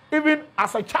 even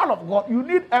as a child of God, you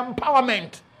need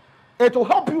empowerment. It will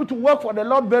help you to work for the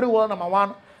Lord very well, number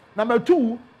one. Number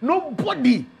two,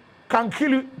 nobody can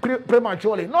kill you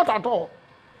prematurely. Not at all.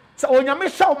 So when you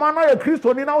make sure man or a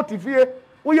Christian in our TV,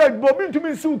 we are bombing to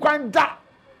me so quite da.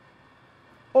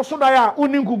 Also, that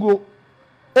uninkugo.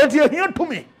 And you hear to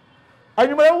me. And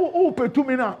you may who pay to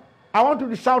me now. I want you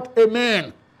to shout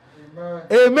amen. Amen.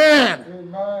 Amen.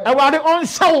 Amen. And what the on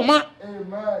show, man.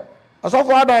 Amen. As of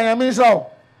what I am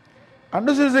so. And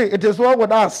this is it. It is well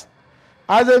with us.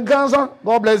 As a cancer,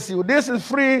 God bless you. This is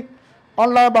free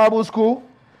online Bible school.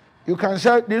 You can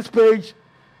share this page.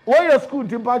 Where your school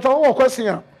temperature? Oh,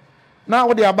 question. Now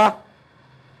what the aba?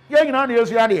 Yeah, you know,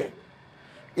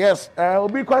 yes, will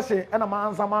be question and I'm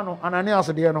answer man and I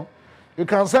answer the you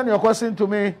can send your question to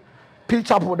me,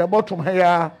 pitch up with the bottom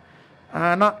here,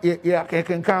 and not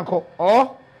can call,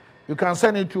 or you can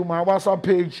send it to my WhatsApp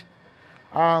page,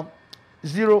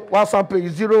 WhatsApp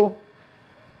page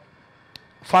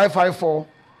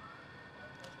 0554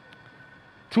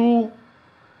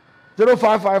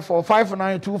 0554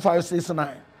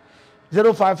 592569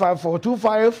 0554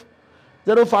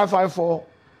 0554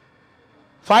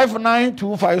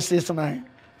 592569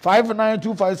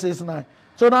 592569.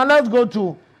 So now let's go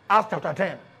to Acts chapter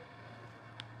 10.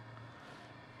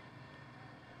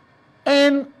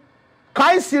 In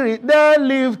Caesarea, there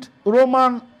lived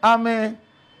Roman army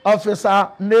officer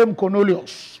named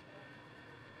Cornelius,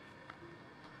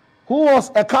 who was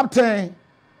a captain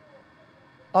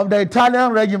of the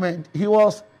Italian regiment. He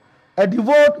was a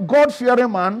devout,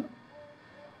 God-fearing man,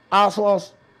 as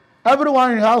was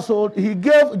everyone in his household. He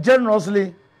gave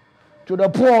generously to the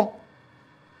poor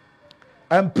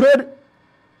and prayed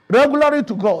regularly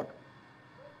to God.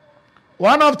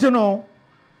 One afternoon,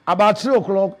 about 3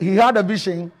 o'clock, he had a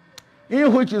vision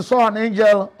in which he saw an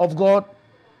angel of God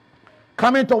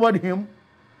coming toward him.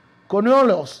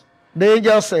 Cornelius, the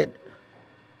angel said,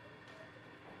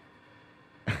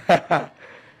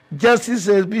 Justice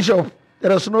says, Bishop,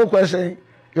 there is no question.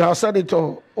 You have said it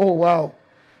all. Oh, wow.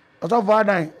 Also,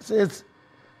 Father says,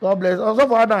 God bless. Also,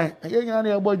 Father,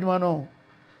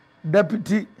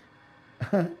 deputy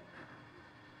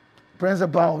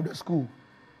principal of the school.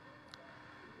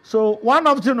 So one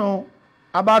afternoon,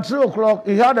 about 3 o'clock,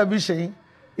 he had a vision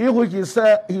in which he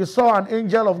said he saw an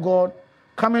angel of God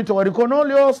coming toward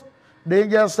Cornelius. The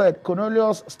angel said,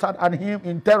 Cornelius stared at him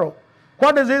in terror.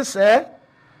 What does it say?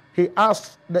 He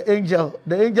asked the angel.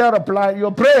 The angel replied,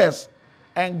 your prayers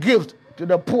and gifts to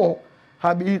the poor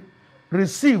have been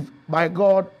received by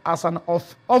God as an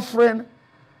offering.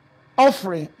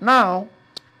 Now,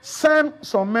 send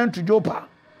some men to Joppa,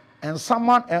 and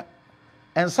someone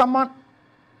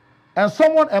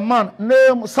a man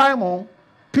named Simon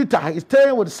Peter is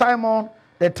staying with Simon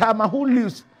the tanner who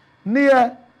lives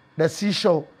near the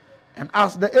seashore. And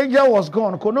as the angel was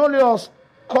gone, Cornelius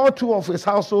called 2 of his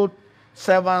household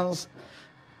servants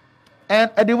and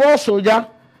a devout soldier,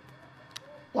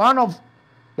 one of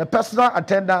the personal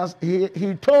attendants.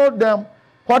 He told them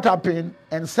what happened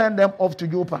and sent them off to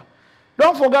Joppa.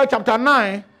 Don't forget chapter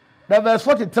 9, the verse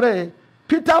 43.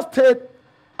 Peter stayed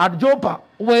at Joppa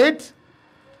with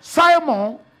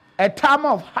Simon, a tamer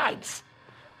of heights.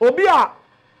 Obia,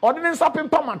 ordinary sapin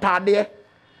pamatade,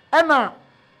 and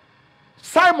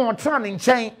Simon turning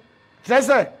chain. They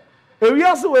say, if you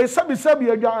ask away, sabi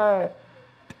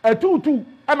a tutu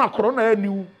and a corona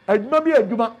new, maybe a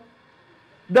juma.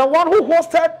 The one who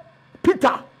hosted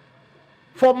Peter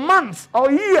for months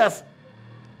or years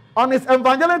on his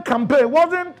evangelical campaign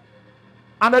wasn't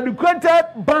an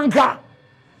educated banker,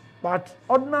 but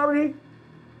ordinary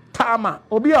tama.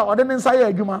 Obia or didn't say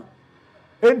a juma.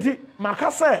 Enti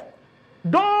Makase,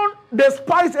 don't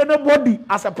despise anybody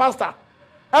as a pastor.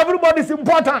 Everybody is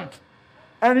important.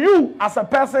 And you as a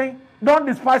person, don't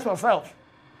despise yourself.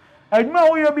 And you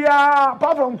know be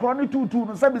apart from chronic two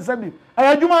sebi.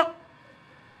 Ayajuma.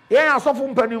 Yeah, so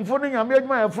from penny and made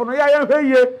my phone.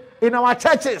 Yeah, in our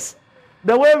churches.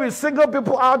 The way we single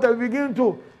people out and begin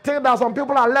to think that some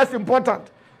people are less important.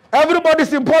 Everybody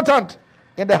is important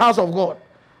in the house of God.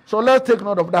 So let's take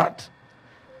note of that.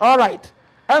 All right.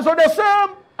 And so the same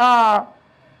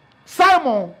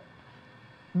Simon,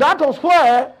 that was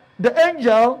where the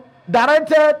angel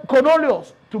directed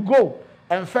Cornelius to go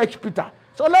and fetch Peter.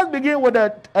 So let's begin with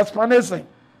the explanation.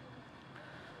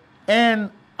 In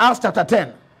Acts chapter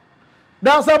 10.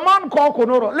 There's a man called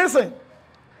Cornelius. Listen,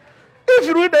 if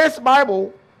you read this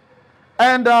Bible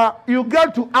and you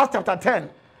get to Acts chapter 10,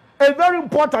 it's very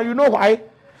important. You know why?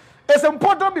 It's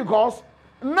important because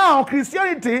now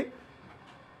Christianity,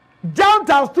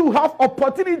 Gentiles too have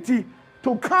opportunity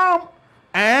to come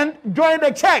and join the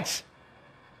church.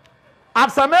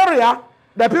 At Samaria,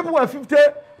 the people were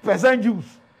 50% Jews,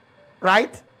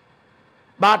 right?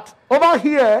 But over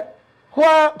here,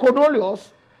 where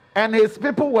Cornelius and his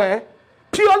people were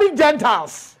purely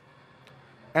Gentiles.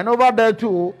 And over there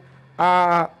too,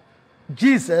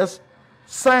 Jesus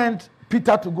sent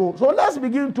Peter to go. So let's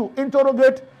begin to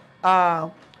interrogate,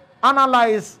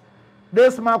 analyze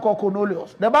this man called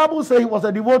Cornelius. The Bible says he was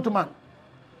a devout man,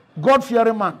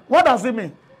 God-fearing man. What does it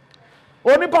mean?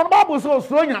 Only the Bible says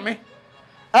so nyame.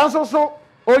 And so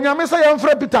onyame say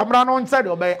yemfre Peter mrano inside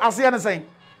obey. As he saying.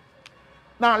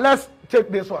 Now let's take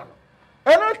this one.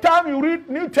 Anytime you read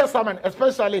New Testament,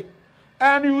 especially,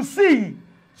 and you see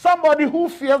somebody who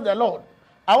fears the Lord,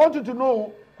 I want you to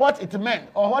know what it meant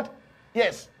or what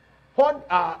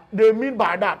they mean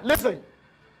by that. Listen.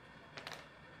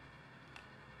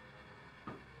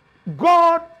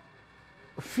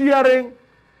 God-fearing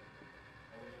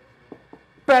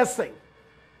person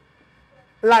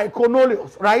like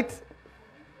Cornelius, right?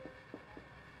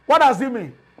 What does he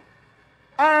mean?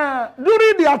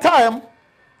 During their time,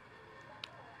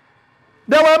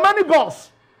 there were many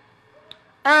gods.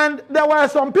 And there were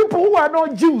some people who were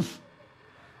not Jews.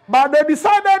 But they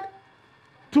decided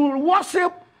to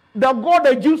worship the God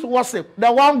the Jews worship,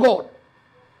 the one God.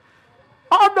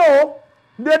 Although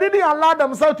they didn't allow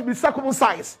themselves to be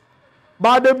circumcised,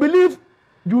 but they believe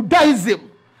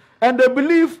Judaism and they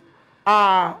believe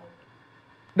the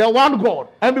one God.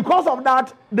 And because of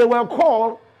that, they were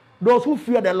called those who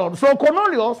fear the Lord. So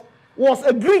Cornelius was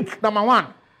a Greek, number one.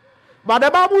 But the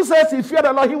Bible says he feared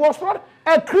the Lord. He was not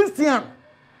a Christian,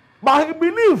 but he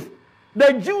believed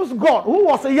the Jews' God, who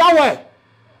was a Yahweh.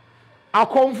 A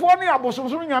conforming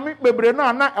abososo nyame bebre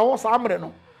na na ewo samre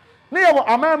no. Na yewo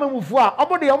amama mufu a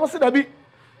obode ye wose da bi.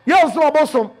 Yes so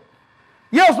obosom.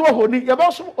 Yes so honi ye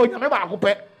bosom onyame ba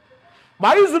akopɛ.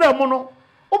 Ba Israel mu no,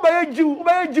 obeye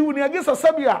Jew ni agisa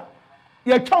sabia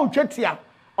ye twa utwetia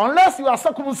unless you are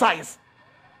circumcised.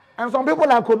 And some people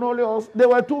like Cornelius, they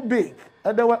were too big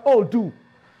and they were old too.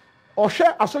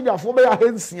 Ohwe asojafo be ya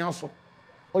hensia so.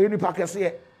 Oye ni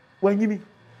pakese wanyini.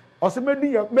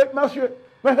 Osemedi ye mahwe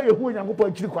I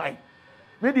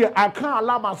can't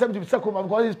allow myself to be circumcised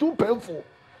because it's too painful.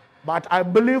 But I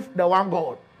believe the one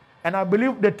God. And I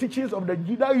believe the teachings of the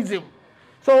Judaism.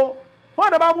 So,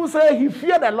 when the Bible says he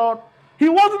feared the Lord, he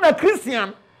wasn't a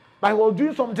Christian, but he was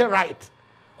doing something right.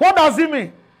 What does it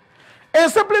mean? It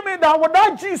simply means that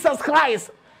without Jesus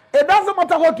Christ, it doesn't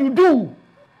matter what you do,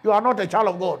 you are not a child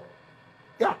of God.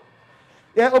 Yeah.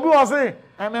 Yeah, Obi was saying,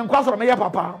 I'm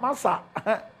Papa, Master.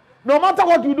 No matter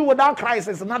what you do without Christ,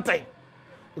 it's nothing.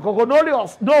 Because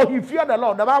Cornelius, though he feared the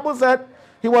Lord, the Bible said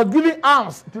he was giving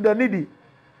alms to the needy.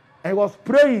 And he was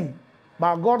praying.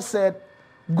 But God said,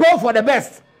 go for the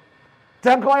best.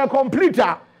 Take a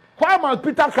completer. Why must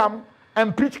Peter come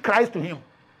and preach Christ to him?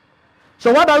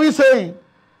 So what are we saying?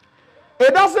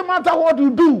 It doesn't matter what you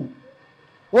do.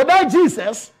 Without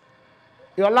Jesus,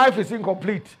 your life is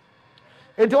incomplete.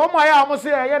 It's a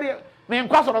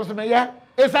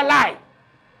lie.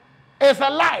 It's a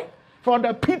lie from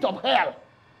the pit of hell.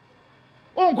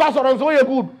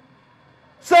 Good.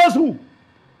 Says who?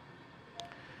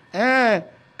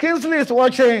 Kingsley is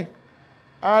watching.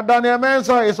 Daniel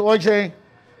Mensah is watching.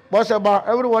 Bosheba,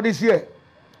 everybody is here.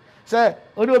 Say,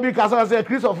 don't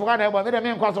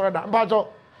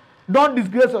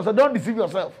disgrace yourself. Don't deceive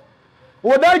yourself.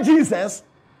 Without Jesus,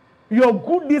 your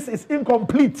goodness is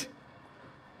incomplete.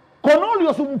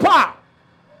 Cornelius umpa.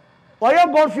 Why a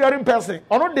God-fearing person?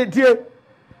 Or not the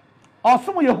or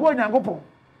some of your who are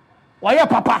why a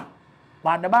papa?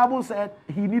 But the Bible said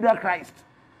he needed Christ.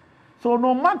 So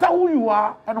no matter who you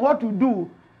are and what you do,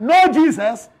 no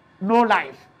Jesus, no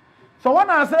life. So when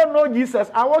I say no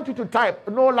Jesus, I want you to type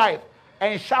no life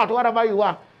and shout whatever you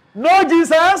are. No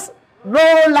Jesus,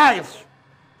 no life.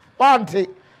 One thing.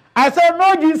 I said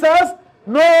no Jesus,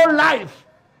 no life.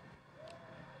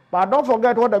 But don't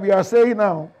forget what we are saying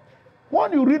now.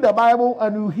 When you read the Bible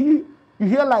and you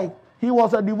hear like he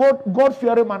was a devout,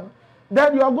 God-fearing man,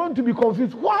 then you are going to be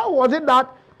confused. Why was it that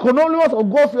Cornelius was a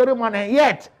God-fearing man and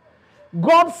yet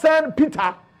God sent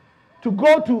Peter to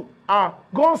go to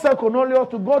God sent Cornelius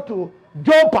to go to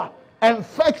Joppa and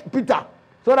fetch Peter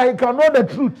so that he can know the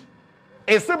truth?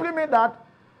 It simply means that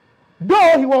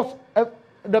though he was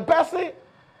the person,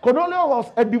 Cornelius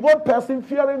was a devout person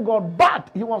fearing God, but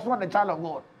he was not a child of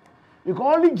God.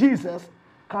 Because only Jesus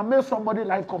can make somebody's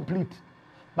life complete.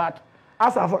 But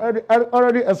as I've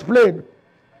already explained,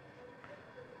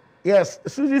 yes,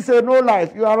 Susie said no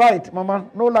life. You are right, Mama.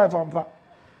 No life, Amfa.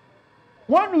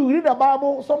 When you read the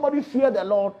Bible, somebody feared the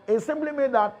Lord. It simply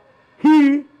means that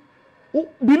he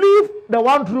believed the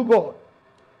one true God.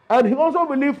 And he also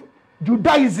believed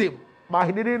Judaism, but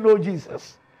he didn't know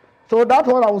Jesus. So that's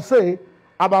what I would say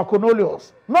about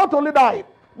Cornelius. Not only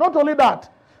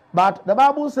that, but the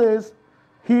Bible says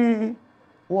he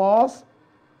was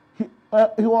a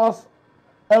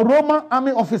Roman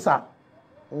army officer.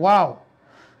 Wow.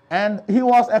 And he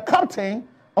was a captain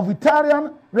of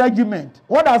Italian regiment.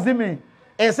 What does it mean?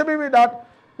 It simply means that,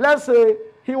 let's say,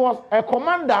 he was a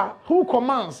commander who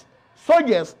commands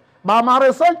soldiers. But my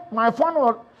research, my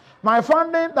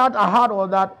finding that I had was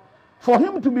that for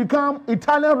him to become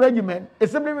Italian regiment, it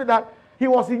simply means that he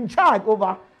was in charge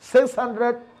over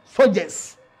 600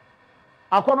 soldiers.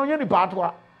 Akono ni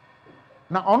patwa.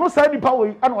 Na ono sa ni pa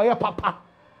we ana oye papa.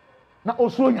 Na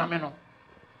osuo nyame no.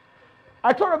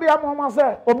 I told you mama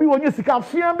say obi wonye sika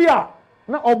fia bia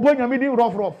na obo nyame di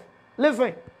rough.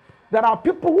 Listen, there are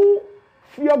people who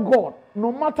fear God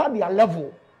no matter their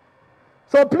level.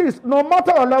 So please, no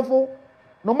matter your level,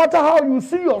 no matter how you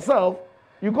see yourself,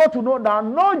 you got to know that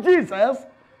no Jesus,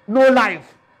 no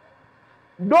life.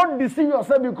 Don't deceive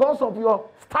yourself because of your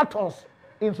status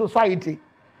in society.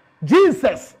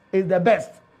 Jesus is the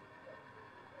best.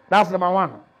 That's number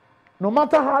one. No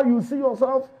matter how you see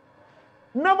yourself,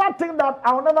 never think that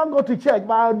I'll never go to church,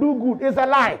 but I'll do good. It's a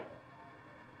lie.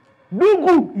 Do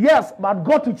good, yes, but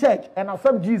go to church and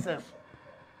accept Jesus.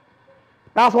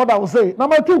 That's what I will say.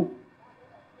 Number two,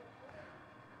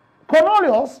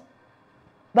 Cornelius,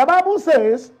 the Bible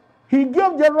says, he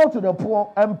gave general to the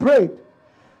poor and prayed.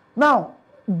 Now,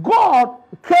 God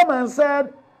came and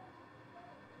said,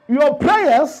 your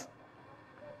prayers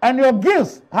and your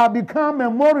gifts have become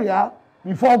memorial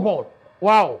before God.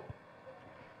 Wow.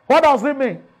 What does it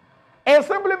mean? It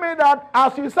simply means that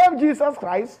as you serve Jesus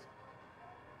Christ,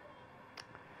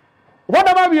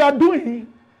 whatever we are doing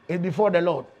is before the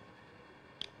Lord.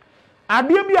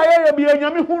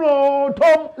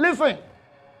 Listen.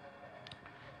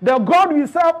 The God we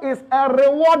serve is a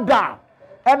rewarder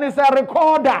and is a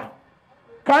recorder.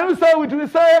 Can you say with me?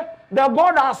 Say, the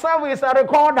God I serve is a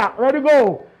recorder. Ready,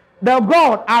 go. The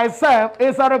God I serve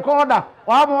is a recorder.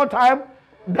 One more time.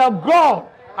 The God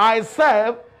I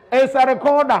serve is a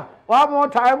recorder. One more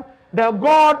time. The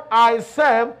God I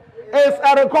serve is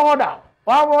a recorder.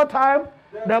 One more time.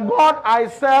 The God I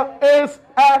serve is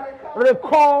a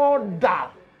recorder.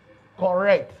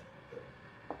 Correct.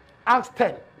 Acts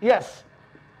 10. Yes.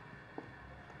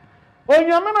 When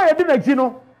you are not a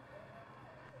Gino,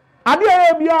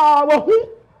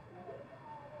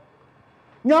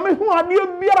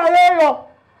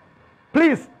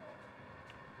 please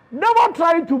never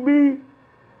try to be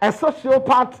a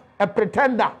sociopath, a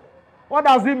pretender. What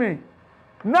does it mean?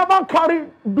 Never carry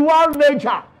dual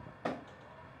nature.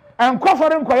 And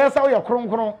covering Koyasa your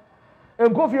kron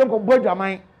and coffee and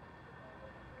Bojaman.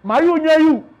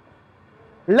 You.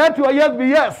 Let your yes be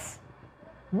yes.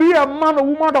 Be a man or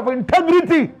woman of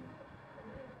integrity.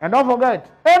 And don't forget,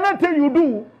 anything you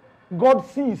do, God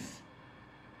sees.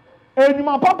 And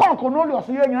my papa Cornelius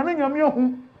here,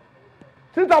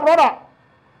 sister brother.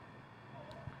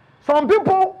 Some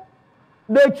people,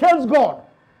 they chase God.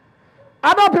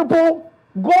 Other people,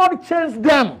 God chased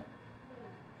them.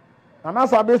 And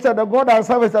that's why they said the God I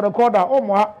serve is a recorder. Oh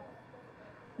my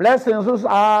blessings.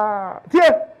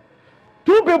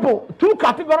 Two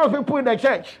categories of people in the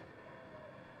church.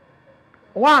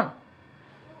 One,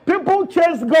 people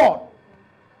chase God.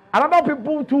 Another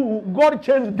people too, God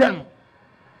chased them.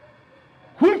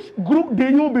 Which group do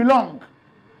you belong?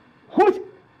 Which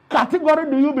category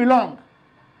do you belong?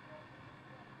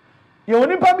 You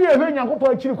only pay me a very young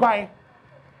couple of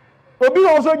Obi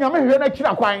also nyame hwe na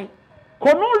kira kwan.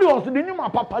 Cornelius the new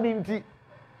papa ninti.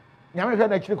 Nyame hwe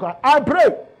na kira kwan. I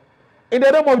pray in the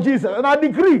name of Jesus and I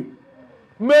decree,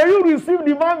 may you receive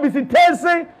divine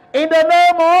visitation in the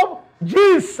name of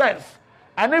Jesus.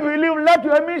 And if you believe, let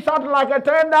your enemy shout like a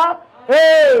thunder.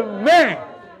 Amen.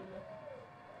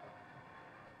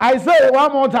 I say it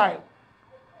one more time.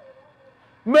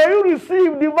 May you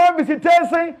receive divine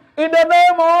visitation in the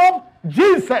name of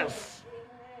Jesus.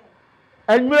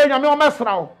 And may you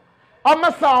omesra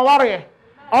omesra warrior,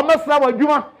 omesra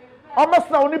waduma,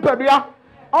 omesra onipadua,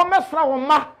 omesra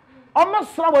woma,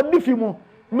 omesra wadifimu.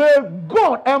 May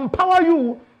God empower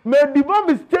you. May divine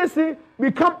visitation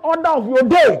become order of your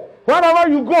day. Wherever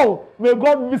you go, may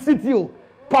God visit you.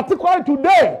 Particularly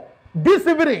today, this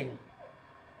evening.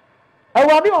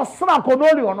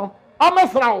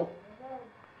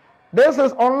 This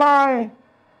is online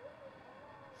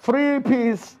free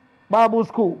peace Bible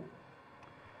school.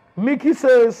 Mickey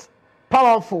says,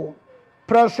 powerful,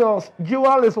 precious.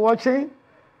 Jewel is watching.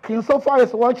 King Sofa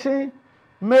is watching.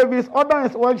 Mavis Oda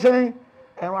is watching.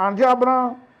 And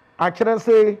Anjabra, I should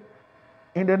say,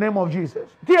 in the name of Jesus.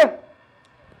 Dear,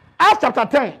 Acts chapter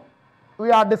 10,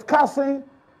 we are discussing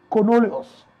Cornelius.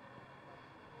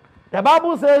 The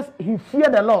Bible says he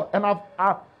feared the Lord. And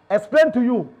I've explained to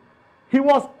you, he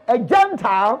was a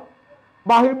Gentile,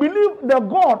 but he believed the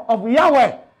God of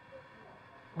Yahweh.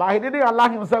 But he didn't allow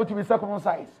himself to be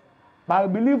circumcised. But he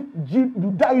believed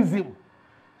Judaism.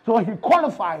 So he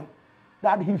qualified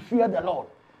that he feared the Lord.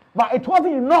 But it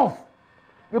wasn't enough.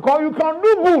 Because you can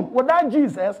do good without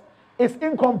Jesus is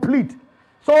incomplete.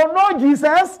 So no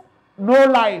Jesus, no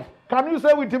life. Can you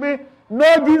say with me?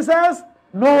 No Jesus,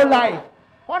 no life.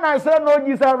 When I say no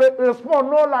Jesus, respond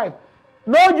no life.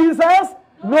 No Jesus,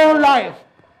 no life.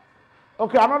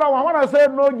 Okay, another one. When I say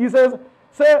no Jesus,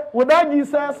 say without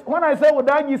Jesus. When I say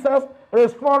without Jesus,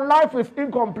 respond life is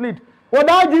incomplete.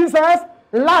 Without Jesus,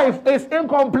 life is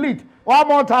incomplete. One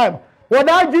more time.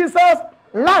 Without Jesus,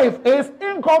 life is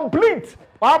incomplete.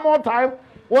 One more time.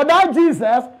 Without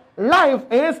Jesus, life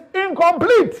is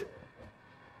incomplete.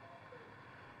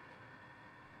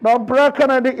 Dr.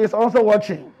 Kennedy is also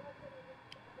watching.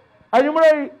 Are you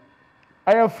ready?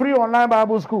 I have free online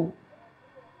Bible school.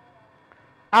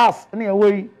 Ask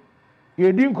anyway.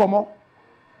 You didn't come up.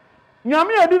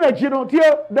 Nyami edina chino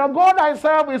tie the God I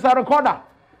serve is a recorder.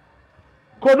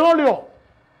 Cornelio.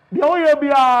 The oye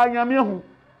bia nyami hu.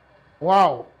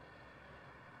 Wow.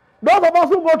 Those of us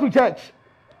who go to church,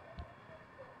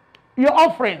 your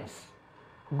offerings,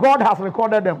 God has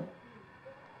recorded them.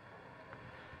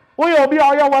 Oye bia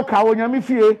oya waka nyami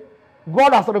fie,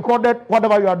 God has recorded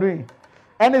whatever you are doing.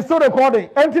 And it's still recording.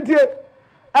 Entity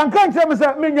and can't tell me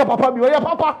say me nya papa bi oya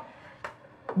papa.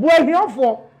 Boy here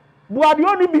for boy the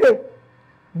only be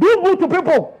do good to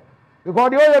people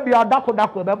because the oye be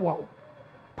dako be boy.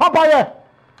 Papa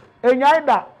ye enyai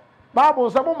da Bible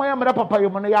say mo ya mere papa ye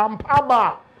mo ya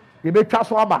mpaba ye be twa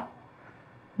so aba.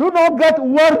 Do not get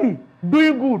worried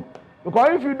doing good because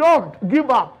if you don't give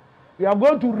up, you are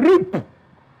going to reap.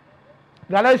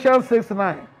 Galatians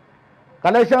 6:9.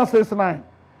 Galatians 6:9.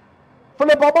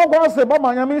 Philip Abba say,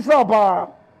 "Mama, you mean so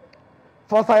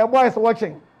for your boys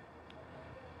watching."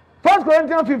 1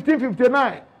 Corinthians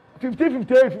 15:59,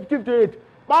 15:58, 15:58.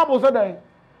 Bible said that,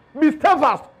 "Be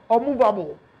steadfast,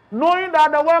 unmovable, knowing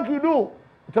that the work you do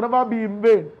shall never be in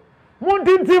vain."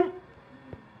 Muntintim,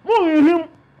 munhim,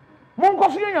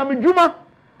 munkosi nyame dwuma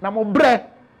na mo bre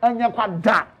anya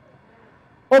kwada.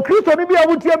 O Kristo ni bia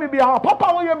wutie mi bia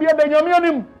papa wo ye bia da nyame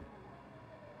anim.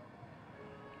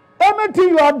 Anything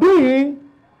you are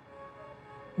doing,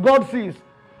 God sees.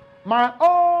 My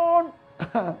own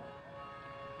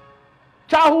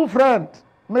childhood friend,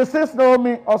 Mrs.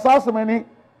 Naomi Osasemeni,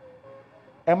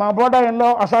 and my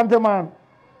brother-in-law, Ashanti man.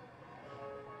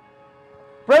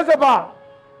 Principal,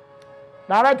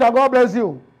 director, God bless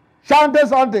you. Shante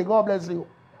Sante, God bless you.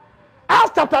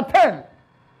 Acts chapter 10,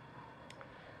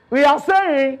 we are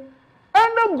saying,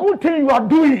 any good thing you are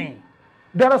doing,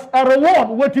 there is a reward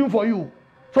waiting for you.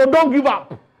 So don't give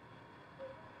up.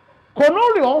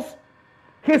 Cornelius,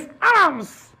 his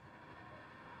alms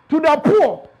to the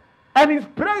poor and his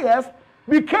prayers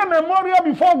became a memorial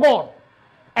before God.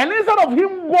 And instead of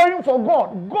him going for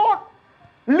God, God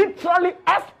literally,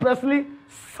 expressly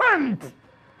sent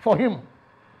for him.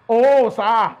 Oh,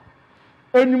 sir.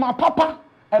 And my papa,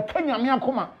 a Kenya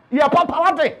Miakuma. Yeah, papa,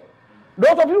 what?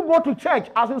 Those of you who go to church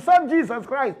as you serve Jesus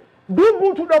Christ, do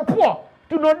good to the poor,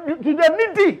 to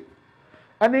the needy.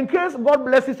 And in case God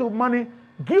blesses you with money,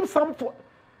 give some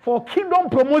for kingdom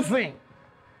promotion.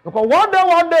 Because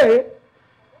one day,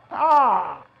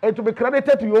 it will be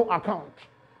credited to your account.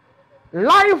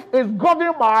 Life is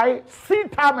governed by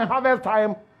seed time and harvest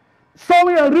time,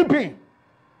 sowing and reaping.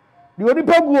 The only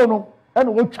people who know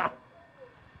and watch.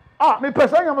 Me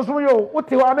person yam so yo,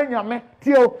 what you are nyame,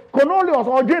 tio, Cornelius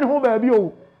or Jane home baby.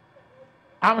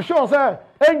 I'm sure, sir,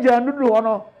 angel and do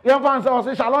no, young fans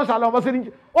say shalom, shalom,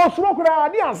 oh, smoke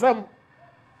around the answer.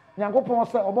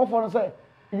 Yankopon said, or say,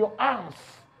 your arms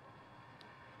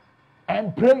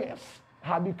and prayers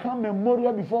have become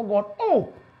memorial before God.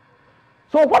 Oh,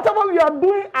 so whatever we are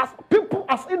doing as people,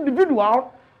 as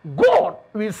individuals, God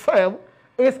we serve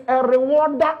is a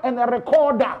rewarder and a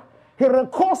recorder. He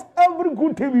records every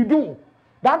good thing we do.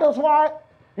 That is why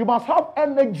you must have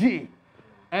energy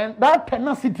and that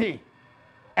tenacity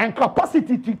and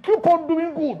capacity to keep on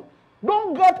doing good.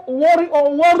 Don't get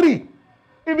worry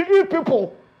if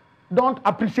people don't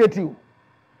appreciate you.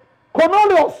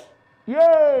 Cornelius,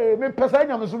 yay, me person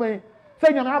nyame so me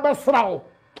say nyame abesrawo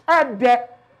ade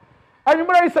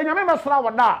anymore say nyame abesrawo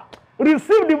da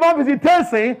receive divine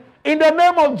visitation in the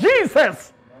name of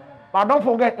Jesus. But don't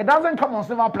forget, it doesn't come on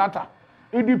silver platter.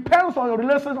 It depends on your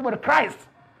relationship with Christ.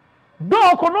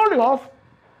 Though Cornelius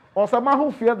was a man who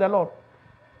feared the Lord,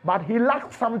 but he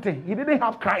lacked something. He didn't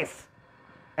have Christ.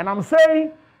 And I'm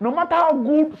saying, no matter how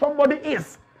good somebody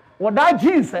is, without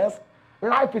Jesus,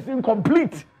 life is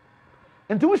incomplete.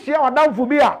 Until we share our down for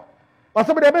me, or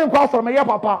somebody may inquire from my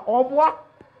papa, or what?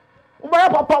 My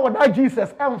papa without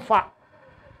Jesus, and fat.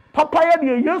 Papa,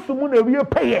 yes, we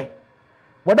pay.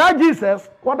 Without Jesus,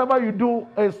 whatever you do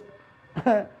is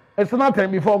it's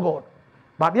nothing before God.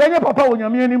 But the papa when you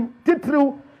mean him did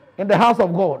through in the house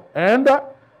of God. And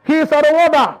he is a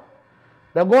rewarder.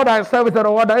 The God I serve is a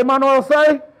rewarder. Emmanuel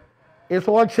say is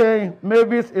watching,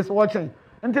 Mavis is watching.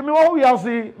 And tell me what we have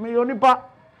see me onipa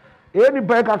any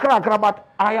back but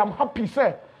I am happy,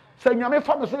 sir. Say nyame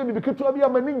fa me so be ketu abi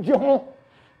amani je ho.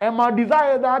 And my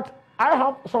desire that I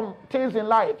have some things in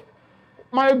life.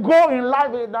 My goal in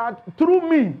life is that through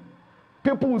me,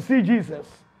 people will see Jesus.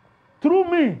 Through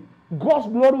me,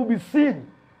 God's glory will be seen.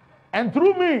 And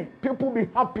through me, people will be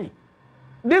happy.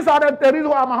 These are the reasons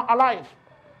why I'm alive.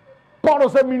 Paul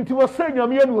said, "Minti was saying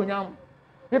yami enu onyam."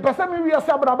 The person me we are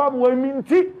saying about we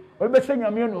minti, we be saying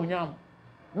yami enu onyam.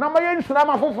 Na ma yen sira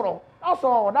ma foforo. That's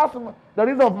all. That's the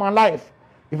reason of my life.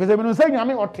 If you say me no say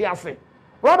yami otiase,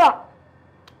 brother.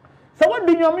 So what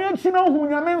do yami echi na hu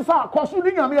yami nsa kosu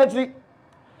di yami echi?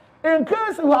 In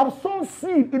case you have sown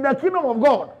seed in the kingdom of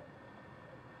God,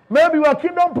 maybe you are a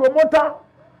kingdom promoter,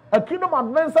 a kingdom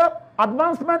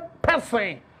advancement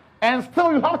person, and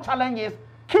still you have challenges,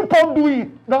 keep on doing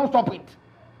it, don't stop it.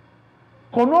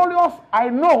 Cornelius, I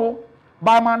know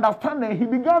by my understanding, he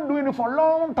began doing it for a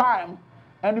long time,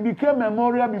 and he became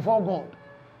memorial before God.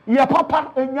 Yeah,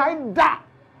 papa, and da.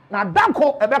 Now,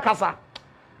 Danko, Ebekasa.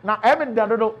 Now, every day,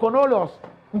 Cornelius,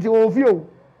 until Ovio.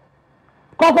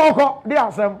 Koko, they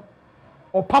are some.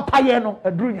 Or papa yeno a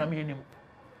dream yaminim.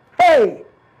 Hey,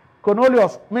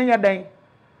 Cornelius, many day,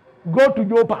 go to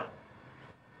Joppa.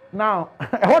 Now,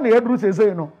 I want to hear say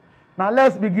you know. Now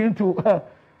let's begin to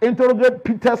interrogate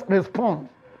Peter's response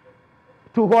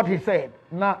to what he said.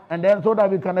 Now and then so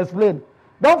that we can explain.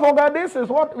 Don't forget, this is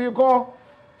what we call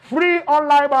free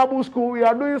online Bible school. We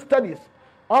are doing studies.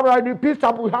 All right, the Peace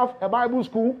Chapel we have a Bible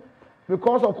school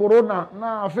because of Corona.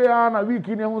 Now, fair na week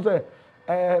in say.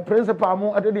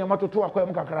 Principal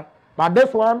but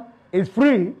this one is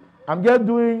free. I'm just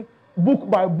doing book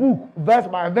by book, verse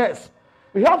by verse.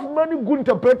 We have many good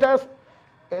interpreters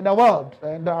in the world,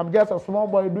 and I'm just a small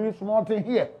boy doing small thing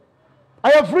here.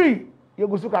 I am free. You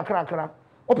go to Kakra.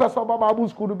 Open some Bible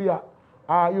school to be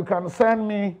you can send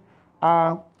me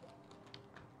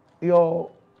your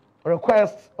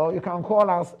request, or you can call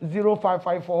us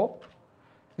 0554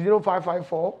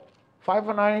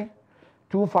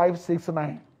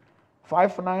 592569.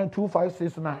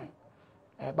 592569.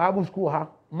 Bible school,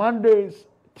 Mondays,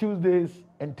 Tuesdays,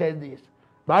 and Thursdays.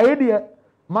 By idea,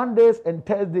 Mondays and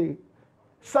Thursdays,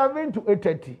 7 to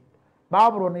 8:30.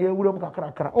 Bible on here, William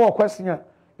Kakra. Oh, question.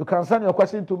 You can send your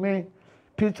question to me.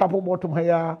 Peace Chapel bottom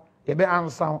here, you be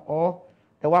answer, or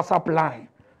a WhatsApp line.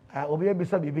 Obi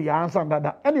bisa bibi ya answer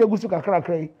that. And you go to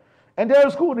Kakra. And there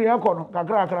is school near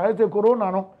Kakra. It's a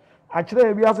Corona no.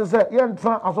 Actually, we have to say, yeah,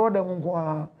 I saw them.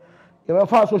 You will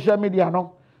follow social media,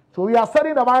 no? So we are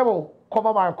studying the Bible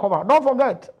cover by cover. Don't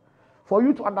forget, for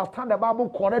you to understand the Bible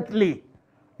correctly,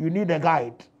 you need a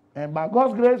guide. And by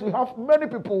God's grace, we have many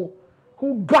people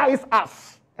who guide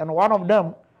us. And one of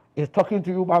them is talking to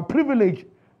you by privilege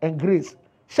and grace.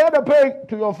 Share the page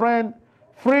to your friend,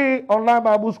 free online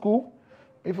Bible school.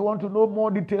 If you want to know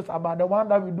more details about the one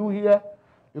that we do here,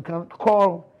 you can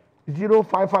call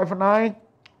 0559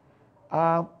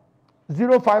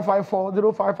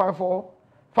 0554 0554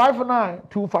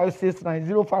 592569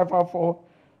 0554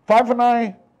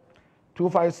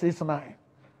 592569.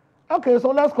 Okay, so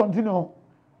let's continue.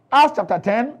 Acts chapter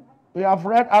 10, we have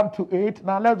read up to 8.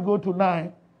 Now let's go to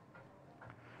 9.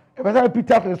 If I say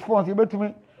Peter's response, you bet to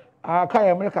me,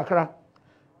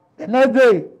 the next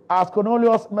day, as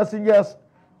Cornelius' messengers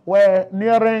were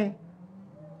nearing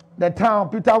the town,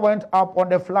 Peter went up on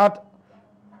the flat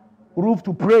roof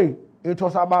to pray. It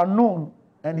was about noon,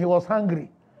 and he was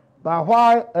hungry. But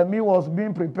while a meal was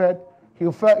being prepared,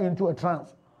 he fell into a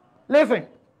trance. Listen,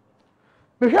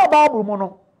 we hear about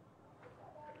Brumono.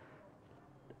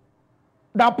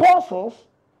 The apostles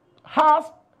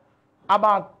has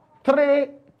about 3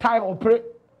 types of pray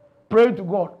to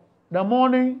God. The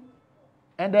morning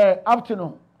and the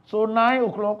afternoon. So 9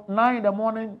 o'clock, 9 in the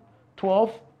morning,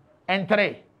 12, and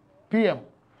 3 p.m.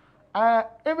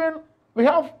 Even we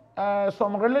have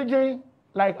some religion,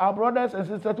 like our brothers and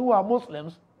sisters who are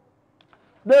Muslims,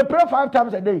 they pray 5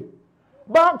 times a day.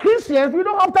 But Christians, we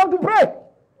don't have time to pray.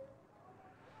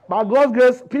 By God's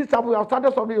grace, Peace Chapel, we have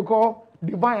started something you call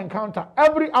Divine Encounter.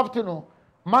 Every afternoon,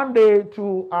 Monday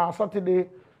to Saturday,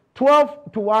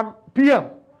 12 to 1 p.m.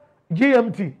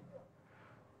 GMT.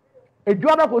 A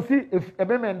Joanna could see if a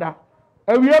member,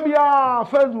 a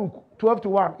Facebook, 12 to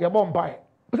 1, your bombay.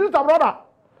 Sister brother,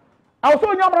 I was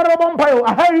so young brother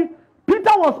bombay.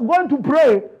 Peter was going to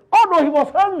pray, although he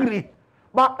was hungry.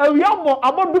 But a young boy,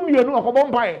 about to be a new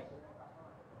bombay.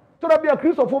 So that be a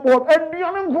Christ of football, and the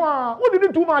young one, what did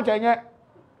it too much? And yet,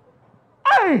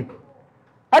 hey,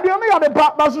 I didn't have the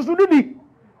part, but Susudi,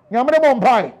 Yamada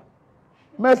bombay.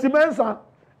 Mercy Mensa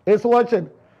is watching.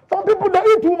 Some people they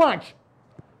eat too much.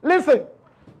 Listen,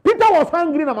 Peter was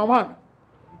hungry, number 1.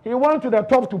 He went to the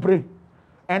top to pray.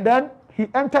 And then he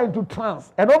entered into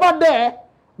trance. And over there,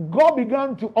 God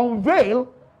began to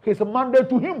unveil his mandate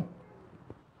to him.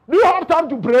 Do you have time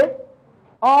to pray?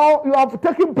 Or you have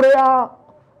taken prayer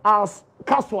as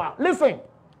casual? Listen,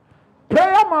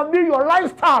 prayer must be your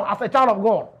lifestyle as a child of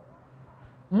God.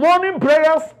 Morning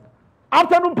prayers,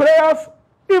 afternoon prayers,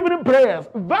 evening prayers.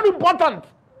 Very important.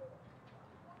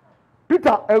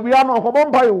 Peter, we are not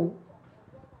going to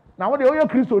now, when you are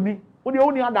Christian, when you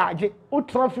only have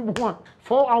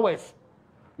 4 hours,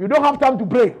 you don't have time to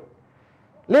pray.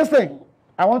 Listen,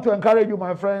 I want to encourage you,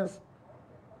 my friends.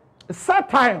 Set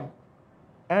time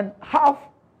and have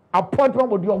appointment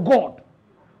with your God.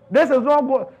 This is not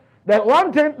good. The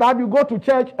one thing that you go to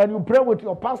church and you pray with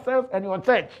your pastors and your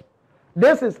church.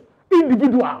 This is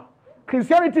individual.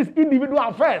 Christianity is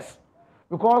individual first.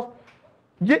 Because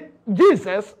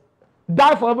Jesus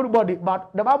died for everybody, but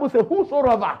the Bible says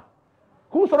whosoever.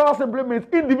 Whosoever simply means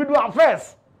individual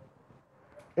first.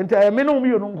 Into a minimum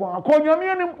you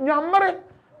know,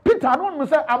 Peter don't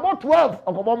say about 12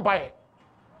 of Bombay.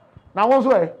 Now what's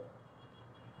way?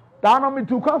 Down me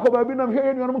to come baby no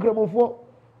here you know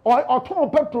or turn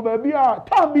petrol baby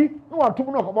tambi no atu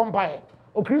no Bombay.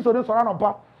 O Christo dey sora no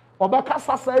pa. Obeka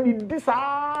sasa di this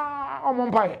o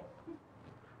Bombay.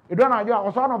 E don ajo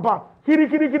o sora no pa. Kiri.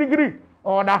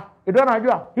 Order. It don't have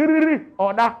you.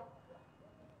 Order.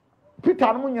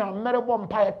 Peter no nya mere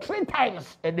Bombay 3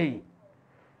 times a day.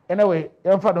 Anyway,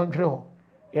 you don't know.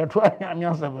 You try and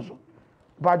answer so.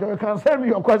 But you can send me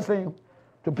your question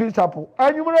to Peace Chapel.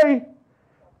 And you ready?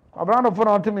 I'm going to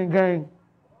phone to me again.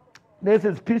 This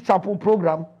is Peace Chapel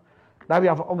program that we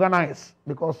have organized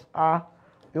because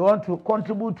we want to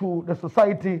contribute to the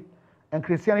society and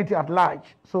Christianity at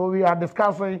large. So we are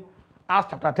discussing Acts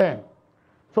chapter 10.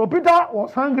 So Peter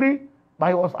was hungry, but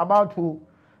he was about to,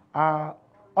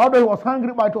 although he was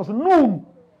hungry, but it was noon.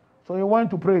 So he went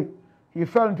to pray. He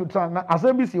fell into trance. As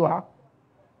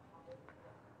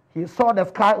he saw the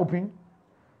sky open,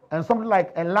 and something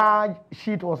like a large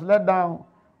sheet was let down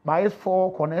by its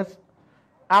 4 corners.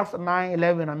 Acts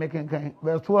 9:11, I'm making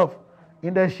verse 12.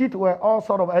 In the sheet were all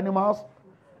sorts of animals,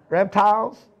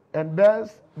 reptiles, and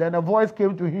birds. Then a voice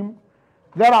came to him,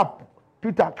 "Get up,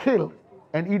 Peter, kill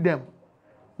and eat them."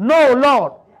 "No,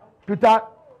 Lord," Peter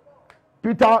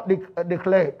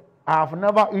declared, "I have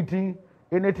never eaten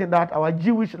anything that our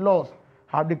Jewish laws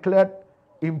have declared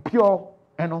impure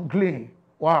and unclean."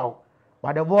 Wow.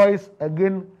 But the voice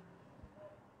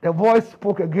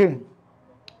spoke again.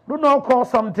 "Do not call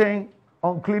something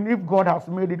unclean if God has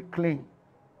made it clean."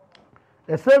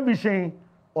 The same vision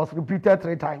was repeated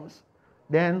 3 times.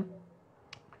 Then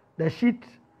the sheet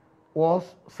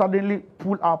was suddenly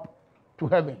pulled up to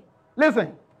heaven.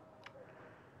 Listen.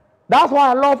 That's why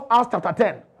I love Acts chapter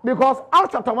 10. Because Acts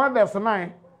chapter 1 verse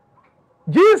 9,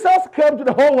 Jesus came to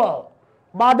the whole world,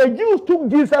 but the Jews took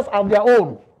Jesus as their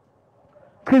own.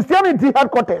 Christianity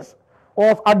headquarters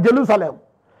was at Jerusalem.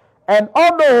 And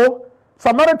although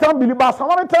Samaritan believers,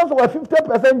 Samaritans were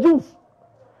 50% Jews.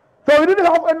 So we didn't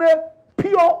have any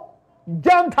pure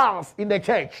Gentiles in the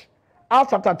church. Acts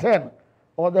chapter 10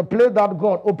 was the place that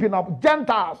God opened up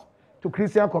Gentiles to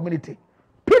Christian community.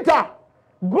 Peter,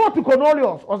 go to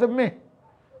Cornelius. Was it me?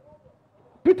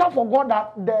 Peter forgot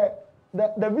that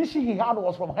the vision he had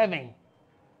was from heaven.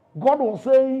 God was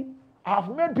saying, I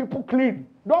have made people clean.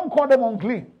 Don't call them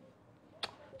unclean.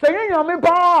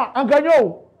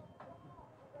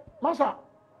 Master,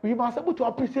 we must be able to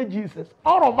appreciate Jesus.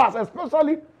 All of us,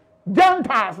 especially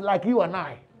Gentiles like you and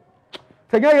I.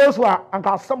 Peter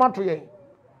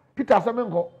said,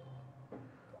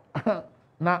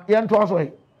 na yentu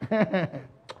asoi.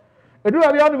 Edu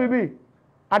abi anu bibi.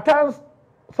 At times,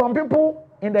 some people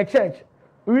in the church,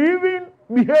 we even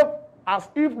behave as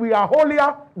if we are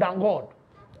holier than God.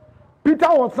 Peter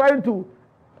was trying to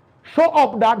show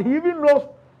up that he even knows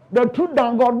the truth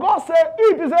than God. God said,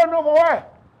 eat, he said, no more.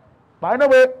 But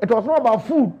anyway, it was not about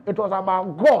food, it was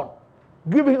about God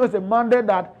giving us a mandate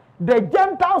that the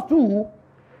Gentiles too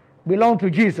belong to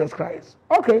Jesus Christ.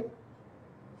 Okay.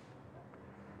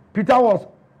 Peter was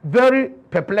very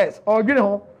perplexed. Or you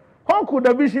know, how could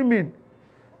the vision mean?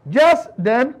 Just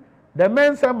then, the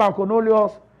men sent by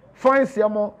Cornelius find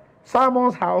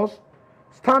Simon's house,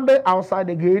 standing outside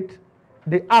the gate.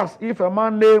 They asked if a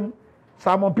man named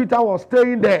Simon Peter was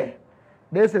staying there.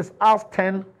 This is Acts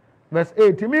 10, verse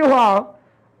 8. Meanwhile,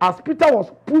 as Peter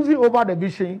was puzzling over the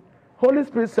vision, Holy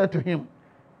Spirit said to him,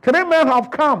 3 men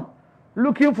have come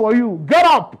looking for you. Get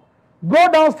up,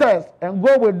 go downstairs, and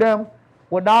go with them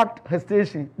without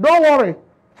hesitation. Don't worry,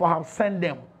 for I have sent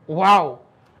them. Wow.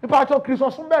 If I told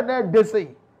Christmas, they say,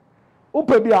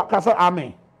 Upebia Kasa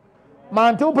Amen.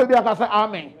 Mante Upebia Kasa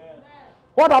Amen.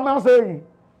 What am I saying?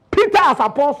 Peter, as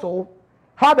apostle,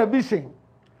 had a vision.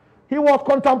 He was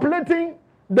contemplating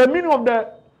the meaning of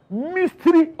the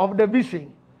mystery of the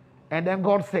vision. And then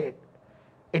God said,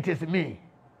 it is me.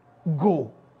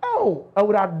 Go. Oh, I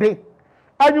would have day.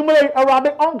 And you may already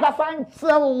uncasign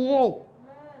several.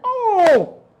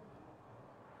 Oh.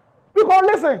 Because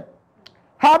listen,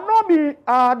 had not been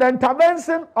the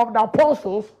intervention of the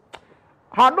apostles,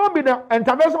 had not been the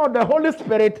intervention of the Holy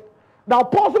Spirit, the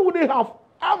apostle wouldn't have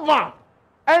ever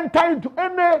entered into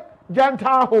any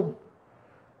Gentile home.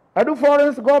 Edu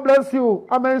Forest, God bless you.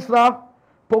 Amen, sir.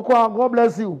 Pokwa, God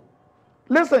bless you.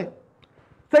 Listen,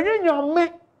 say you me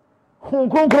Hong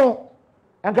Kong,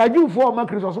 and can you for my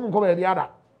Christosum come the other?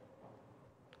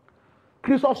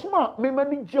 Christosuma, me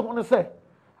many John say,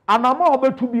 and I'm all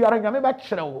about to be a back.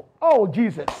 Oh,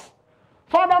 Jesus.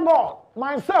 Father God,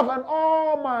 myself and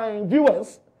all my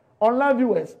viewers, online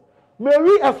viewers, may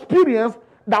we experience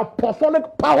the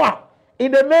apostolic power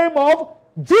in the name of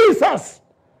Jesus.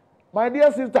 My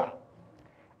dear sister,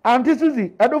 Auntie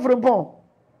Susie, Edo Frimpong,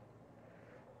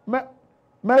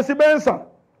 Mercy Benson,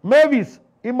 Mavis,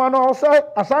 Emmanuel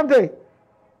Asante,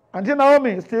 Auntie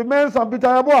Naomi, Steve Benson, Peter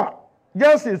Yabua,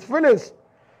 Justice, Phyllis,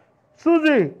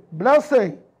 Susie,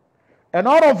 Blessing, and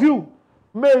all of you,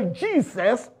 may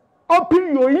Jesus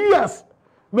open your ears.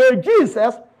 May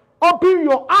Jesus open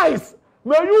your eyes.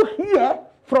 May you hear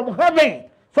from heaven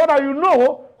so that you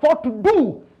know what to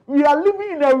do. We are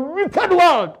living in a wicked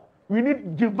world. We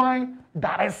need divine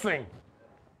direction.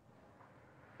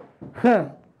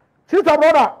 Sister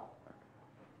brother,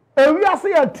 if we are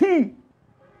seeing a tea,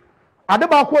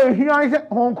 Adebako here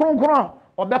Hong Kong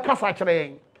or the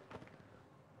Casachre.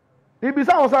 If you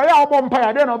say, I am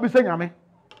umpire, then I'll be saying, Amen.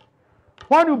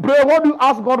 When you pray, what do you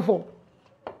ask God for?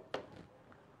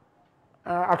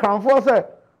 I can force it.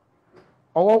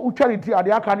 Or charity at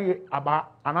the Akani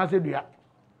about an answer dear.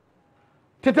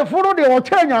 Tete follow the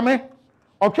Ochenya me,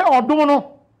 Oche or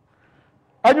Dono.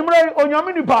 And you may on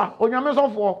Yaminipa, on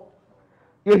Yameson for.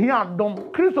 You hear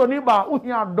dom, Christo Niba, who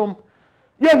hear dom.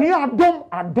 You hear dom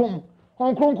and dom.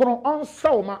 Hong Kong on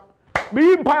Soma.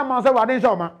 Be in Pama, a Wadden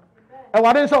Soma. A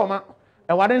Wadden Soma.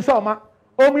 A Wadden Soma.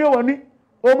 Omio and me.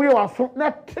 Omio was so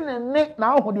nothing and neck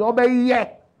now who the obey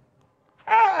yet.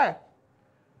 Eh!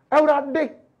 I would have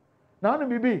day. Now,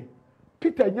 baby,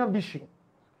 Peter Yambishi.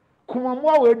 Kuma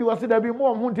mwa we di wasi da bi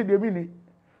mo hunti de bi ni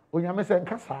onyame se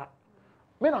nkasa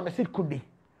me na me sit could be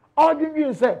all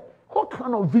you say what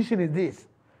kind of vision is this?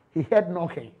 He heard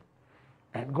knocking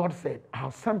and God said,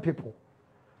 I'll send people.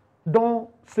 Don't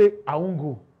say I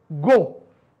won't go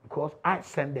because I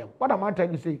send them. What am I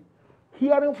trying to say?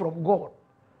 Hearing from God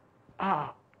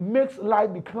makes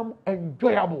life become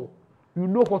enjoyable. You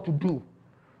know what to do.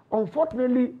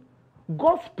 Unfortunately,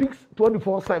 God speaks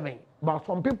 24/7, but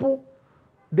some people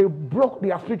they broke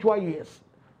their spiritual ears.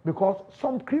 Because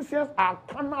some Christians are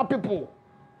carnal people.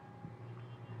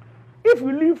 If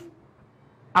you live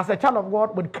as a child of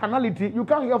God with carnality, you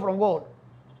can't hear from God.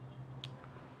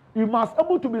 You must be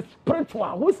able to be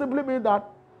spiritual, which simply means that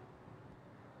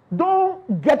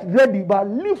don't get ready, but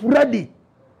live ready.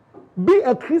 Be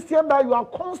a Christian that you are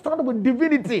constant with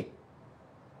divinity.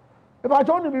 If I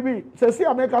join the baby, say,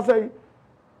 America say,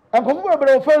 and come over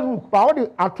on Facebook,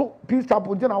 but I took Peace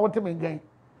Chapel, I want to again.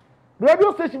 The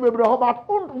radio station, baby, about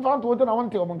I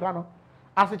want to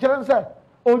as a children said,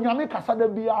 Onyame kasa de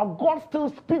bia, God still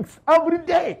speaks every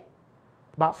day.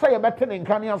 But say a better than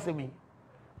can you see me?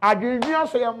 I didn't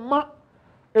say a ma.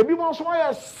 If you want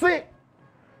to say,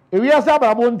 if you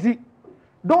say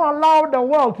don't allow the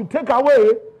world to take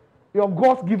away your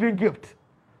God's given gift.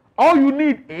 All you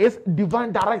need is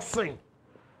divine direction.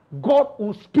 God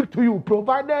will speak to you,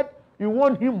 provided you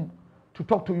want Him to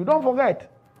talk to you. Don't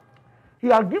forget, He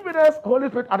has given us Holy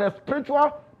Spirit as a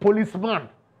spiritual policeman.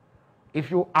 If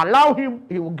you allow Him,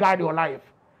 He will guide your life.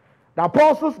 The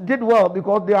apostles did well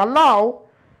because they allow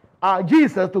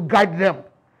Jesus to guide them.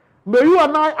 May you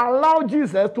and I allow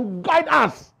Jesus to guide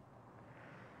us.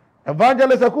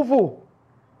 Evangelist Akufu,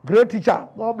 great teacher.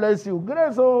 God bless you.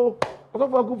 Great, so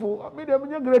Akufu, I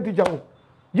mean, great teacher.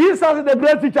 Jesus is the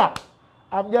great teacher.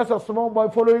 I'm just a small boy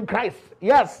following Christ.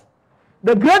 Yes.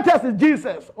 The greatest is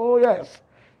Jesus. Oh, yes.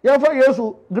 Yeah, for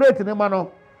you, great in the man.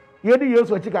 You need you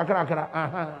to chika.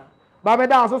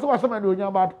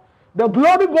 But the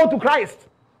glory go to Christ.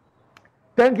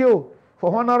 Thank you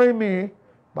for honoring me,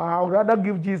 but I would rather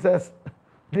give Jesus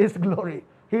this glory.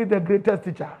 He is the greatest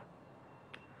teacher.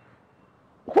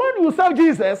 When you serve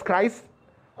Jesus Christ,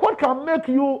 what can make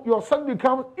you yourself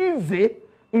become easy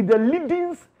in the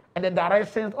leadings and the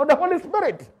directions of the Holy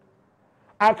Spirit?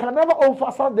 I can never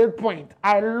emphasize this point.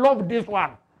 I love this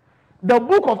one. The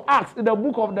book of Acts is the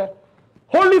book of the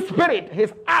Holy Spirit,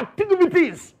 His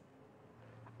activities.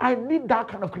 I need that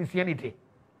kind of Christianity.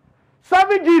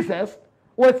 Serving Jesus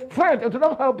with strength and to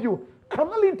not help you.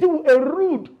 Carnality will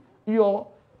erode your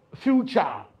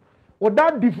future.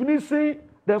 Without definition,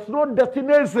 there's no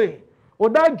destination.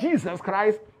 Without Jesus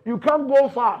Christ, you can't go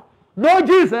far. No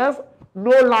Jesus,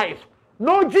 no life.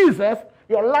 No Jesus,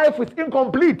 your life is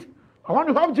incomplete. And when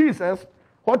you have Jesus,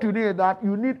 what you need is that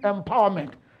you need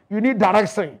empowerment. You need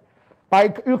direction.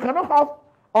 Like you cannot have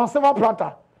on silver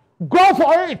platter. Go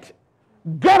for it.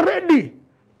 Get ready.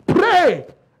 Pray.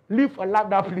 Live a life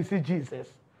that pleases Jesus.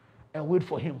 And wait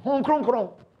for Him. Hong Kong Kong.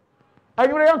 Are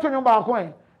you ready to know about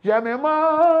coin?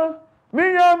 Jamema.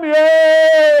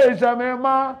 Minyamie.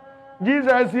 Jamema.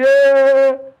 Jesus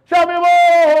ye.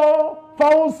 Jamema.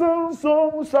 Fausen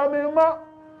song. Jamema.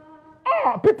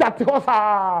 Ah, Peter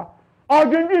Tihosa. Or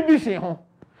vision.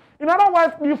 In other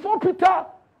words, before Peter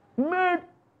made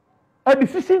a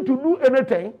decision to do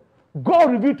anything,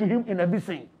 God revealed to him in a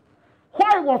vision.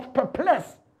 Why he was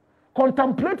perplexed,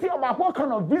 contemplating about what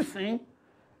kind of vision,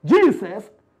 Jesus,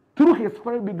 through His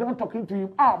Spirit, began talking to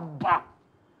him. Abba.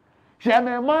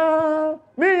 Shemema,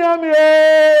 miyamie,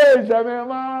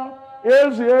 shemema,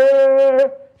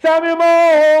 yesye,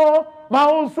 shemema,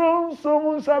 mausun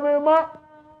sumun shemema.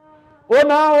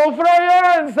 Ona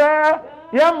ofrayense,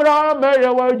 yamra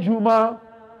meyewa juma.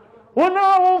 Ona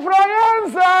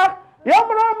ofrayense,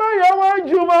 yamra meyewa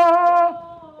juma.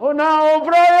 Ona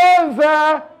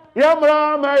ofrayense,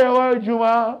 yamra meyewa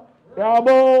juma.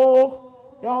 Yabo,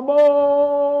 yabo,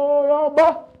 yaba.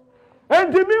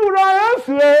 Enti miura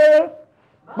yeswe,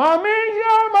 mami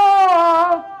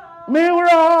yama,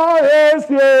 miura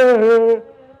yeswe,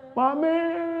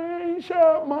 mami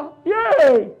shama.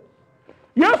 Yay!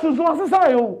 Yes,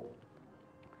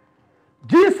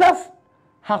 Jesus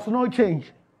has no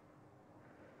change.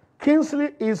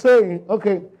 Kingsley is saying,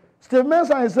 okay, Steve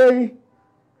Mason is saying,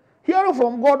 hearing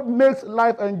from God makes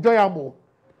life enjoyable.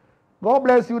 God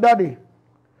bless you, Daddy.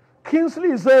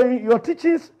 Kingsley is saying, your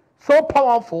teaching is so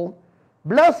powerful.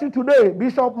 Bless you today,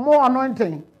 Bishop. More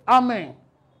anointing. Amen.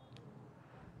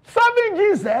 Serving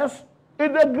Jesus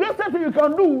is the greatest thing you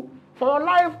can do for your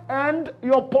life and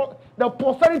the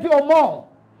posterity or more.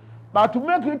 But to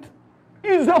make it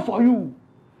easier for you,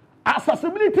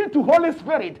 accessibility to Holy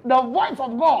Spirit, the voice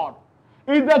of God,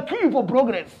 is the key for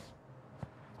progress.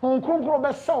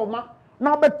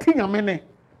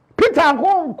 Peter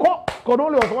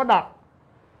Cornelius order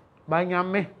by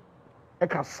Nyame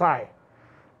Ekasai.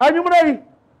 And you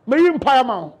may you empire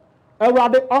man,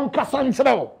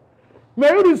 may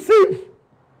you receive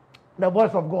the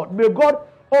voice of God. May God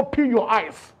open your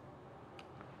eyes.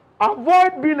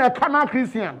 Avoid being a carnal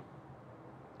Christian.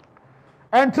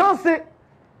 And trust it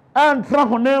and in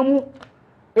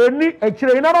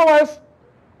other words,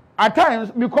 at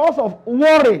times, because of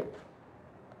worry,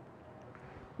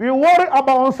 we worry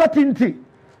about uncertainty,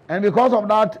 and because of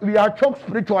that, we are choked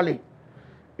spiritually.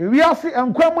 If we are seeing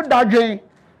Nkwamu Daje,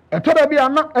 a total be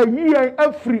a year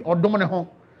every or domine home.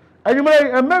 And you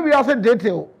may maybe I said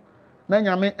detail. Now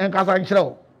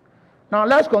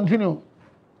let's continue.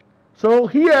 So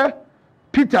here,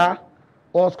 Peter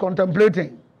was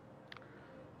contemplating.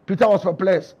 Peter was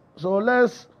perplexed. So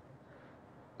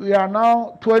we are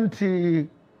now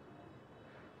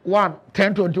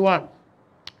 10:21.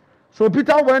 So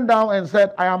Peter went down and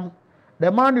said, I am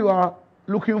the man you are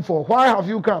looking for. Why have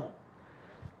you come?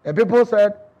 The people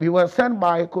said, we were sent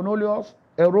by Cornelius,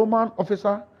 a Roman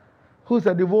officer, who is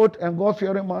a devout and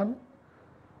God-fearing man,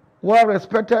 well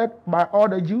respected by all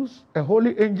the Jews. A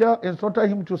holy angel instructed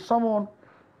him to summon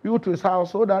you to his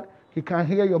house so that he can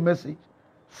hear your message.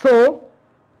 So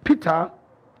Peter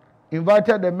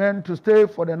invited the men to stay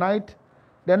for the night.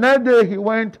 The next day he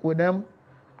went with them,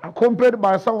 accompanied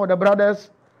by some of the brothers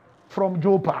from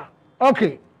Joppa.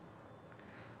 Okay.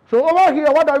 So over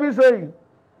here, what are we saying?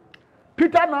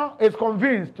 Peter now is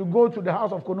convinced to go to the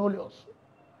house of Cornelius.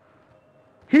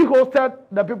 He hosted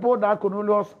the people that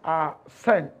Cornelius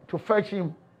sent to fetch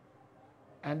him.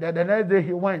 And then the next day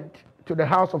he went to the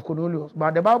house of Cornelius.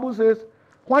 But the Bible says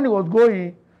when he was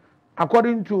going,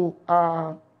 according to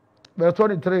verse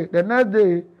 23, the next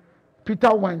day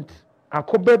Peter went,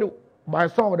 accompanied by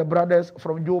some of the brothers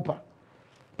from Joppa.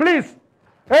 Please,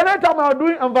 anytime I'm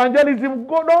doing evangelism,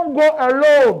 don't go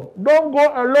alone. Don't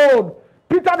go alone.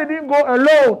 Peter didn't go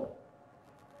alone.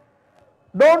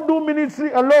 Don't do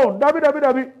ministry alone. David.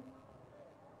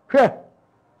 Here.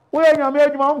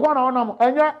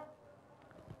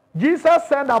 Jesus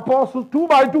sent apostles 2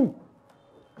 by 2.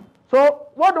 So,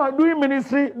 what am I doing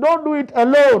ministry? Don't do it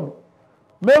alone.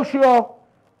 Make sure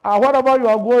wherever you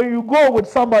are going, you go with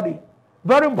somebody.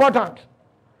 Very important.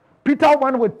 Peter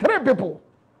went with 3 people.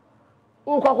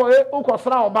 Oh,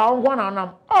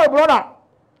 brother.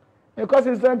 Because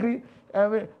it's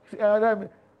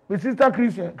my sister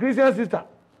Christian sister.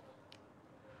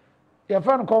 Your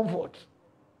friend comfort.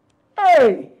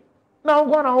 Hey, now I'm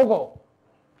going to go.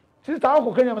 Sister,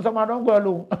 don't go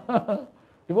alone.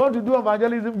 You want to do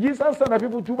evangelism? Jesus sent the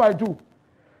people 2 by 2.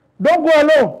 Don't go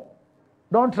alone.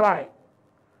 Don't try.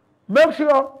 Make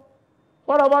sure,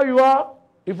 wherever you are,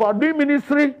 if you are doing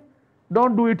ministry,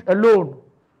 don't do it alone.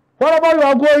 Wherever you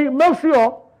are going, make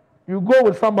sure you go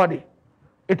with somebody.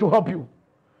 It will help you.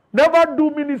 Never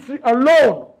do ministry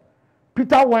alone.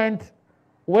 Peter went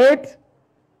with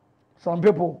some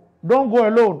people. Don't go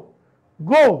alone.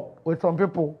 Go with some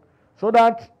people. So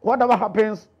that whatever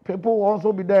happens, people will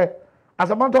also be there.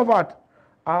 As a matter of fact,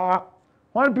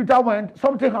 when Peter went,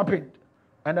 something happened.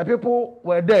 And the people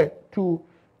were there to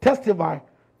testify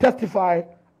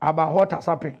about what has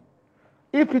happened.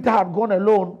 If Peter had gone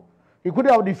alone, he could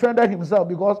have defended himself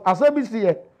because as I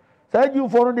see, said you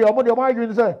for the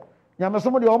Omadi say,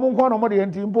 Yamasomodi Omon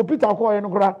and Peter call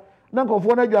and cry, Nanko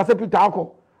for just Peter.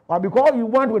 But because he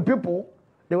went with people,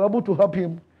 they were able to help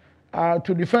him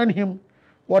to defend him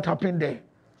what happened there.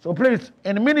 So please,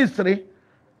 in ministry,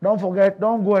 don't forget,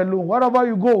 don't go alone. Wherever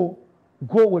you go,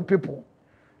 go with people.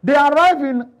 They arrived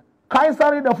in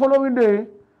Caesarea the following day.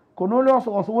 Cornelius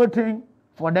was waiting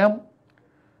for them,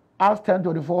 Acts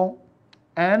 10:24,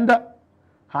 and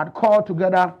had called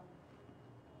together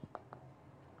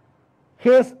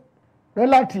his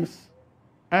relatives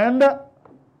and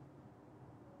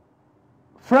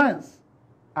friends.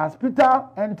 As Peter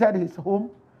entered his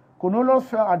home, Cornelius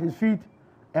fell at his feet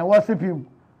and worshipped him.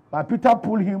 But Peter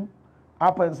pulled him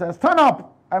up and said, "Stand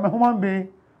up, I'm a human being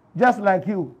just like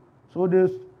you." So they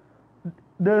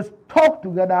talked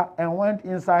together and went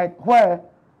inside where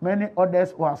many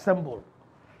others were assembled.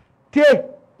 Peter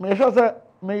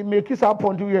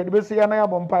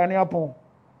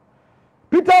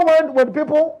went with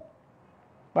people,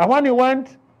 but when he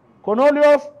went,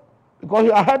 Cornelius, because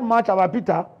he had heard much about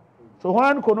Peter, so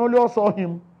when Cornelius saw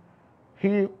him,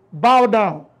 he bowed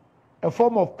down, a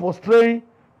form of prostrating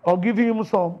or giving him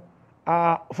some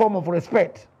form of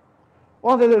respect.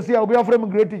 Once they say, "I'll be a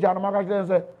friend, great teacher," and I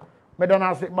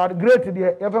say, "But great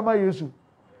dear,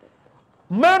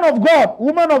 men of God,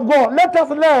 women of God, let us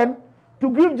learn to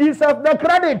give Jesus the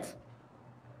credit.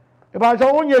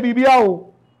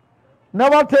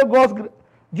 Never take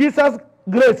Jesus'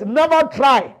 grace. Never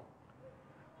try.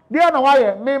 Dear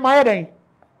Nawaya, me my day.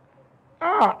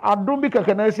 I don't be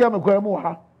Kakanesia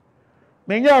Mukwemuha.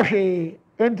 Menyashi,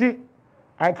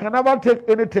 I can never take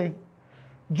anything.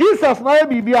 Jesus, na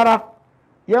be biara.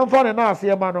 Yemfane na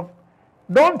asiyemano.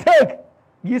 Don't take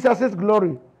Jesus'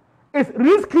 glory. It's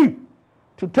risky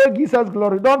to take Jesus'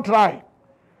 glory. Don't try.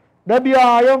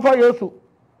 Debia, young for Yesu.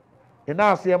 And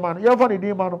now, see a man, young for the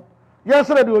demon. Yes,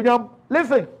 sir,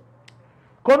 listen.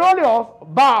 Cornelius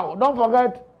bowed. Don't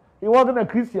forget, he wasn't a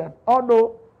Christian,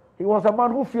 although he was a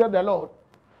man who feared the Lord.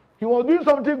 He was doing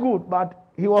something good, but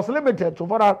he was limited so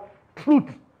far as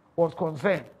truth was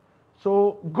concerned.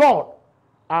 So God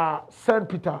sent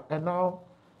Peter, and now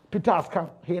Peter has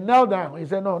come. He knelt down. He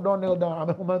said, no, don't kneel down. I'm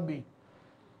a human being.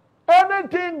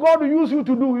 Anything God will use you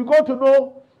to do, you got to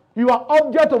know you are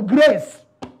object of grace.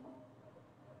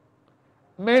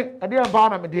 Me, I didn't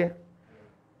bow me dear.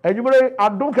 And you may, I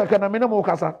don't care.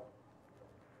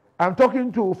 I'm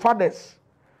talking to fathers,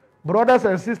 brothers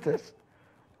and sisters.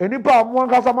 Any pa mo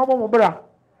kasa mama mo bra.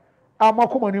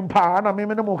 Amakoma ni mpa na me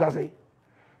me mo kasa.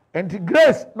 And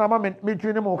grace na ma me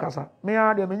twi ni mo kasa. Me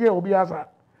a de me ye obi asa.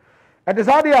 And this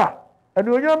idea, and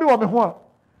you know me ho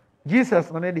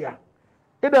Jesus na ne dia.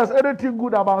 It does anything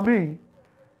good about me,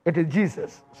 it is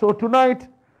Jesus. So tonight,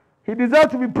 he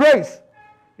deserves to be praised.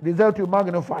 He deserves to be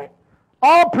magnified.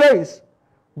 All praise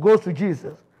goes to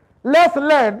Jesus. Let's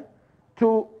learn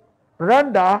to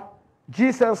render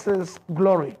Jesus'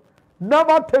 glory.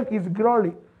 Never take his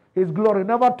glory,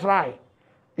 never try.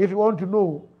 If you want to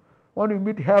know, when you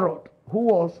meet Herod, who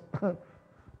was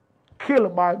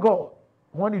killed by God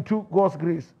when he took God's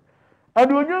grace.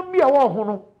 And when you be a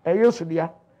walk, a yes, dear.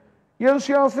 Yes,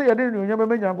 you say, I didn't know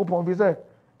me young upon his head.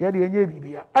 Yet,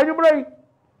 the are you brave?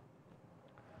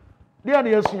 Dear,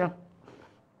 yes,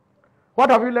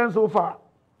 what have you learned so far?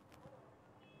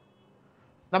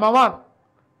 Number one,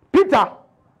 Peter,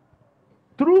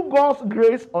 through God's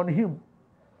grace on him,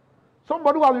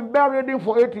 somebody who has been bedridden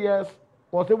for 8 years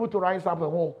was able to rise up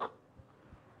and walk.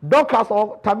 Dorcas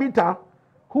or Tabitha,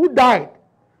 who died,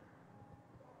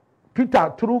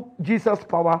 Peter, through Jesus'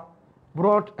 power,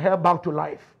 brought her back to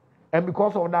life. And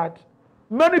because of that,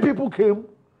 many people came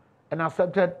and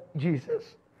accepted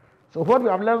Jesus. So what we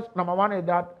have learned, number one, is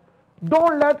that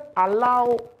don't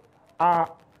allow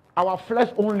our flesh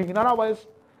only. In other words,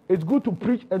 it's good to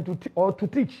preach and to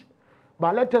teach,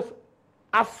 but let us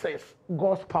access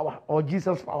God's power or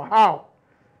Jesus' power. How?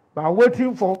 By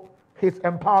waiting for his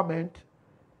empowerment,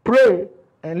 pray,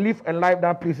 and live a life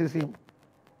that pleases him.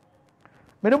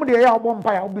 Many of the air one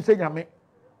pie, I'll be saying, Yame.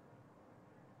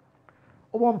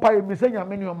 One pie, be saying,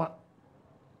 Yame,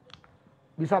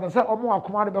 besides, I said, Omo,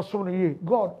 command the soon ye.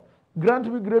 God,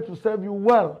 grant me grace to serve you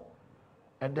well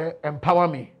and empower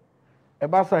me.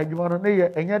 Ebasa, you want to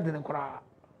know, and yet didn't cry.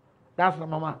 That's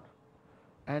number one.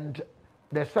 And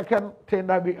the second thing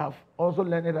that we have also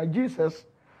learned is that Jesus,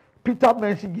 Peter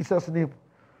mentioned Jesus' name.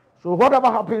 So whatever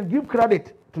happens, give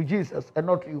credit to Jesus and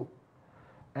not you.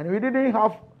 And we didn't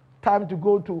have time to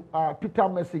go to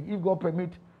Peter's message. If God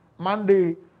permit,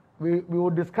 Monday we will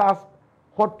discuss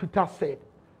what Peter said,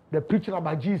 the preaching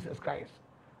about Jesus Christ.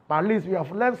 But at least we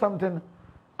have learned something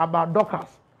about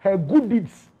Dorcas. Her good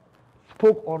deeds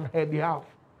spoke on her behalf.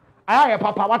 Aya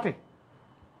papa wate.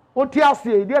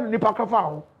 Otiasie dia nipa kafa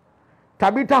ho.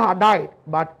 Tabitha had died,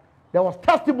 but there was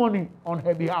testimony on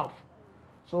her behalf.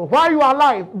 So while you are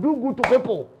alive, do good to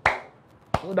people.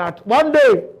 So that one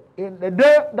day, in the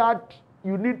day that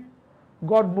you need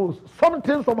God most,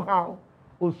 something somehow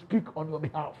will speak on your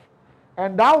behalf.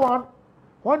 And that one,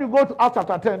 when you go to Acts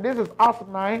chapter 10, this is Acts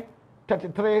 9,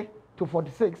 33 to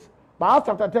 46. But Acts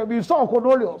chapter 10, we saw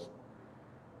Cornelius.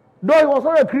 Though he was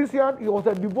not a Christian, he was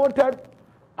a devoted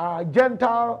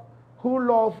Gentile who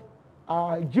loved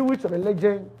Jewish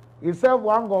religion. He served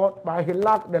one God, but he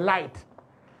lacked the light.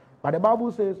 But the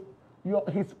Bible says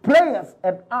his prayers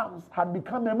and alms had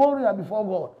become memorial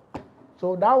before God.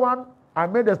 So that one, I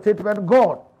made a statement,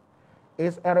 God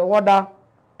is a rewarder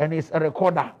and is a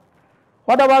recorder.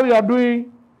 Whatever we are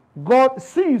doing, God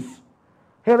sees,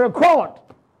 he records,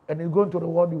 and he's going to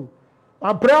reward you.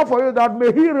 My prayer for you that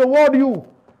may he reward you.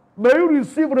 May you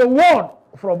receive reward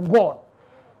from God.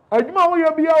 Adwuma wo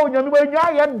ye bia onyame ba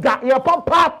nya ye da ye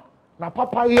papa na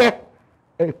papa ye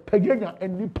pagenya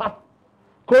enipa.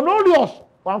 Cornelius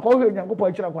wan ko hwe nyangopo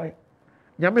akira kwan.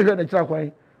 Nyame hwe na akira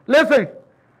kwan. Listen,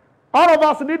 all of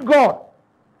us need God.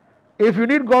 If you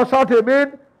need God, shout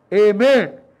amen.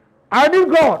 Amen. I need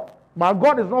God, but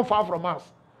God is not far from us.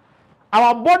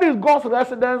 Our body is God's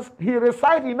residence. He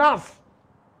resides in us.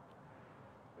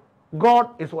 God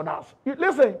is with us.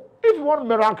 Listen, if you want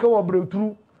miracle or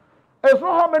breakthrough, it's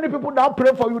not how many people that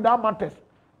pray for you that matters,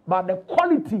 but the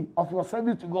quality of your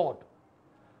service to God.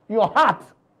 Your heart,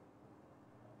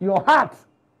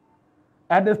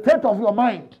 and the state of your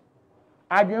mind.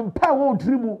 And the empower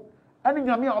tribu, and in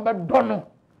your mere about dono.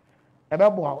 Ebe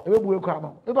buwe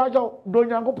kwa. If I go do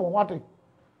nyango po wate.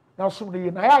 Now soon the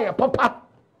na ya papa.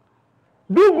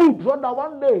 Do good so that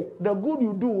one day the good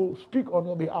you do will speak on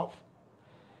your behalf.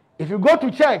 If you go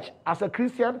to church as a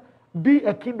Christian, be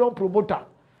a kingdom promoter.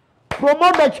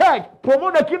 Promote the church,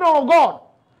 promote the kingdom of God.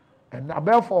 And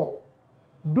therefore,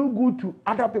 do good to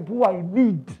other people who are in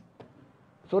need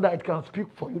so that it can speak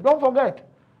for you. Don't forget,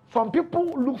 some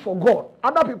people look for God,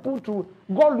 other people too,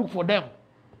 God look for them.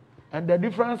 And the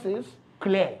difference is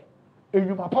clear. And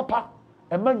you, my papa,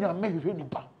 and man, you make you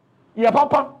nipa. Yeah,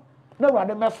 papa, never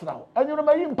had a mess now. And you know,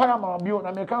 may you empire my bio,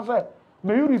 and I can say,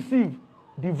 may you receive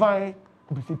divine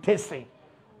visitation.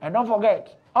 And don't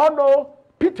forget, although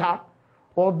Peter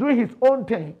was doing his own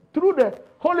thing, through the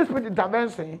Holy Spirit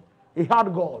intervention, he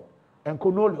had God, and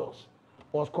Cornelius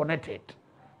was connected.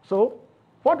 So,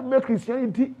 what makes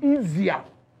Christianity easier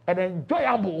and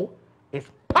enjoyable is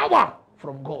power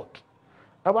from God.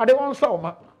 About the one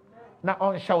summer, now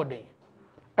on show day.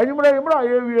 And you may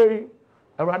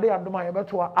already under my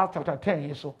better Acts chapter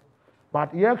 10. So,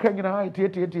 but here can you know,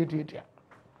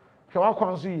 so I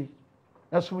can see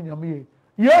that's when you mean.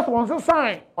 Yes, once a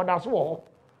sign on that wall,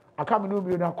 I come in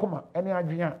with a comma, any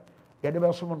idea, get the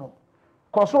best woman.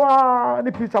 Kosoa,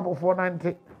 the piece up of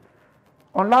 490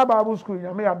 on La Bible School,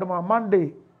 you may have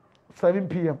Monday, 7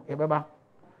 p.m. Remember,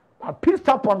 but Peace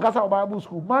Chapel on Casa Bible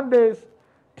School, Mondays,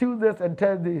 Tuesdays, and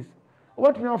Thursdays.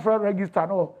 What me offer register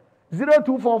no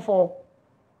 0244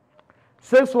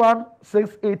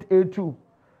 616882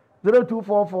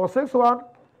 0244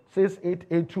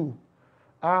 616882.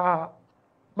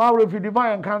 Now if you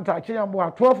divine encounter,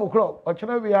 Chiambo 12 o'clock or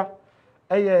Chinavia,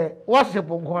 a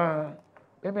worship on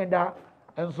Emenda,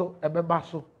 and so a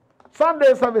bebasso.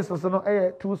 Sunday services,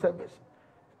 no, 2 service.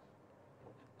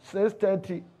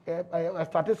 6:30, I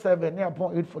started 7 near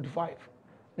upon 8:45.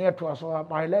 Near to us, so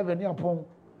by 11 near upon.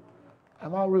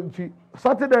 I'm out room fee.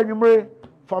 Saturday, you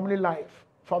family life,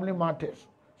 family matters,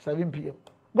 7 p.m.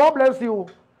 God bless you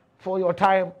for your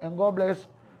time, and God bless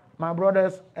my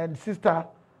brothers and sister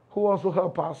who also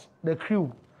help us, the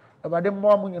crew. About them,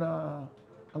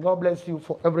 and God bless you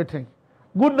for everything.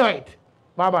 Good night.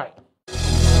 Bye-bye.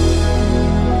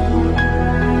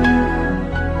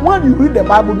 When you read the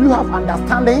Bible, do you have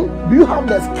understanding? Do you have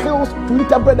the skills to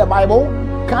interpret the Bible?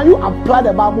 Can you apply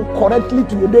the Bible correctly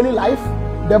to your daily life?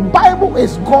 The Bible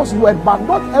is God's word, but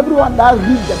not everyone that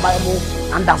reads the Bible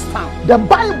understands. The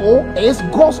Bible is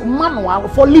God's manual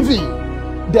for living.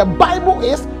 The Bible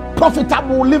is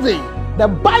profitable living. The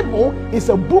Bible is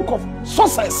a book of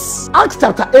success. Acts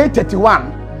chapter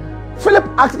 8:31. Philip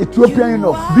asked Ethiopian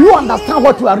eunuch, do you understand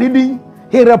what you are reading?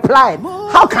 He replied,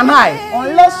 how can I?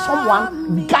 Unless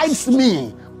someone guides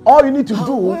me. All you need to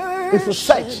do is to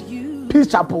search Peace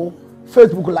Chapel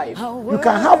Facebook Live. You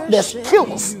can have the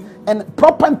skills and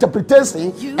proper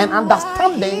interpretation and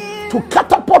understanding to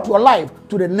catapult your life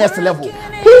to the next level.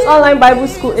 Peace Online Bible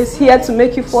School is here to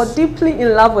make you fall deeply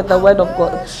in love with the Word of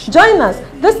God. Join us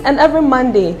this and every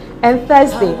Monday and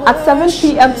Thursday at 7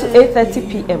 p.m. to 8:30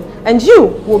 p.m. and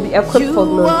you will be equipped for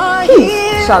glory.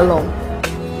 Peace, shalom.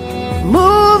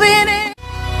 Moving in.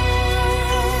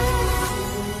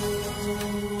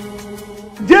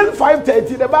 James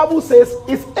 5:30, the Bible says,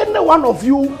 is any one of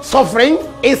you suffering?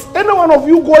 Is any one of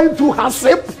you going through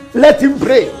hardship? Let him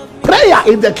pray. Prayer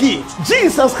is the key.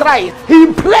 Jesus Christ, he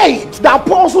prayed. The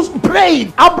apostles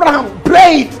prayed. Abraham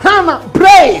prayed. Hannah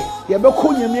prayed. We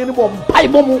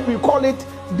call it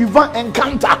divine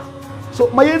encounter.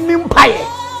 So,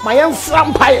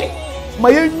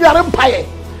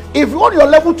 if you want your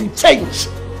level to change,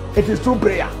 it is through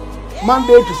prayer.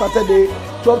 Monday to Saturday,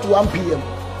 12 to 1 p.m.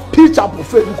 Peace Chapel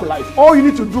Facebook Live. All you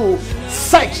need to do,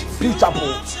 search Peace Chapel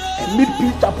and meet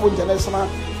Peace Chapel International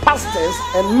pastors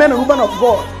and men and women of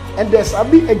God. And there shall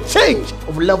be a change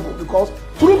of level, because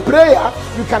through prayer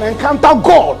you can encounter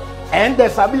God, and there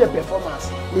shall be a performance.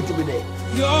 It will be there.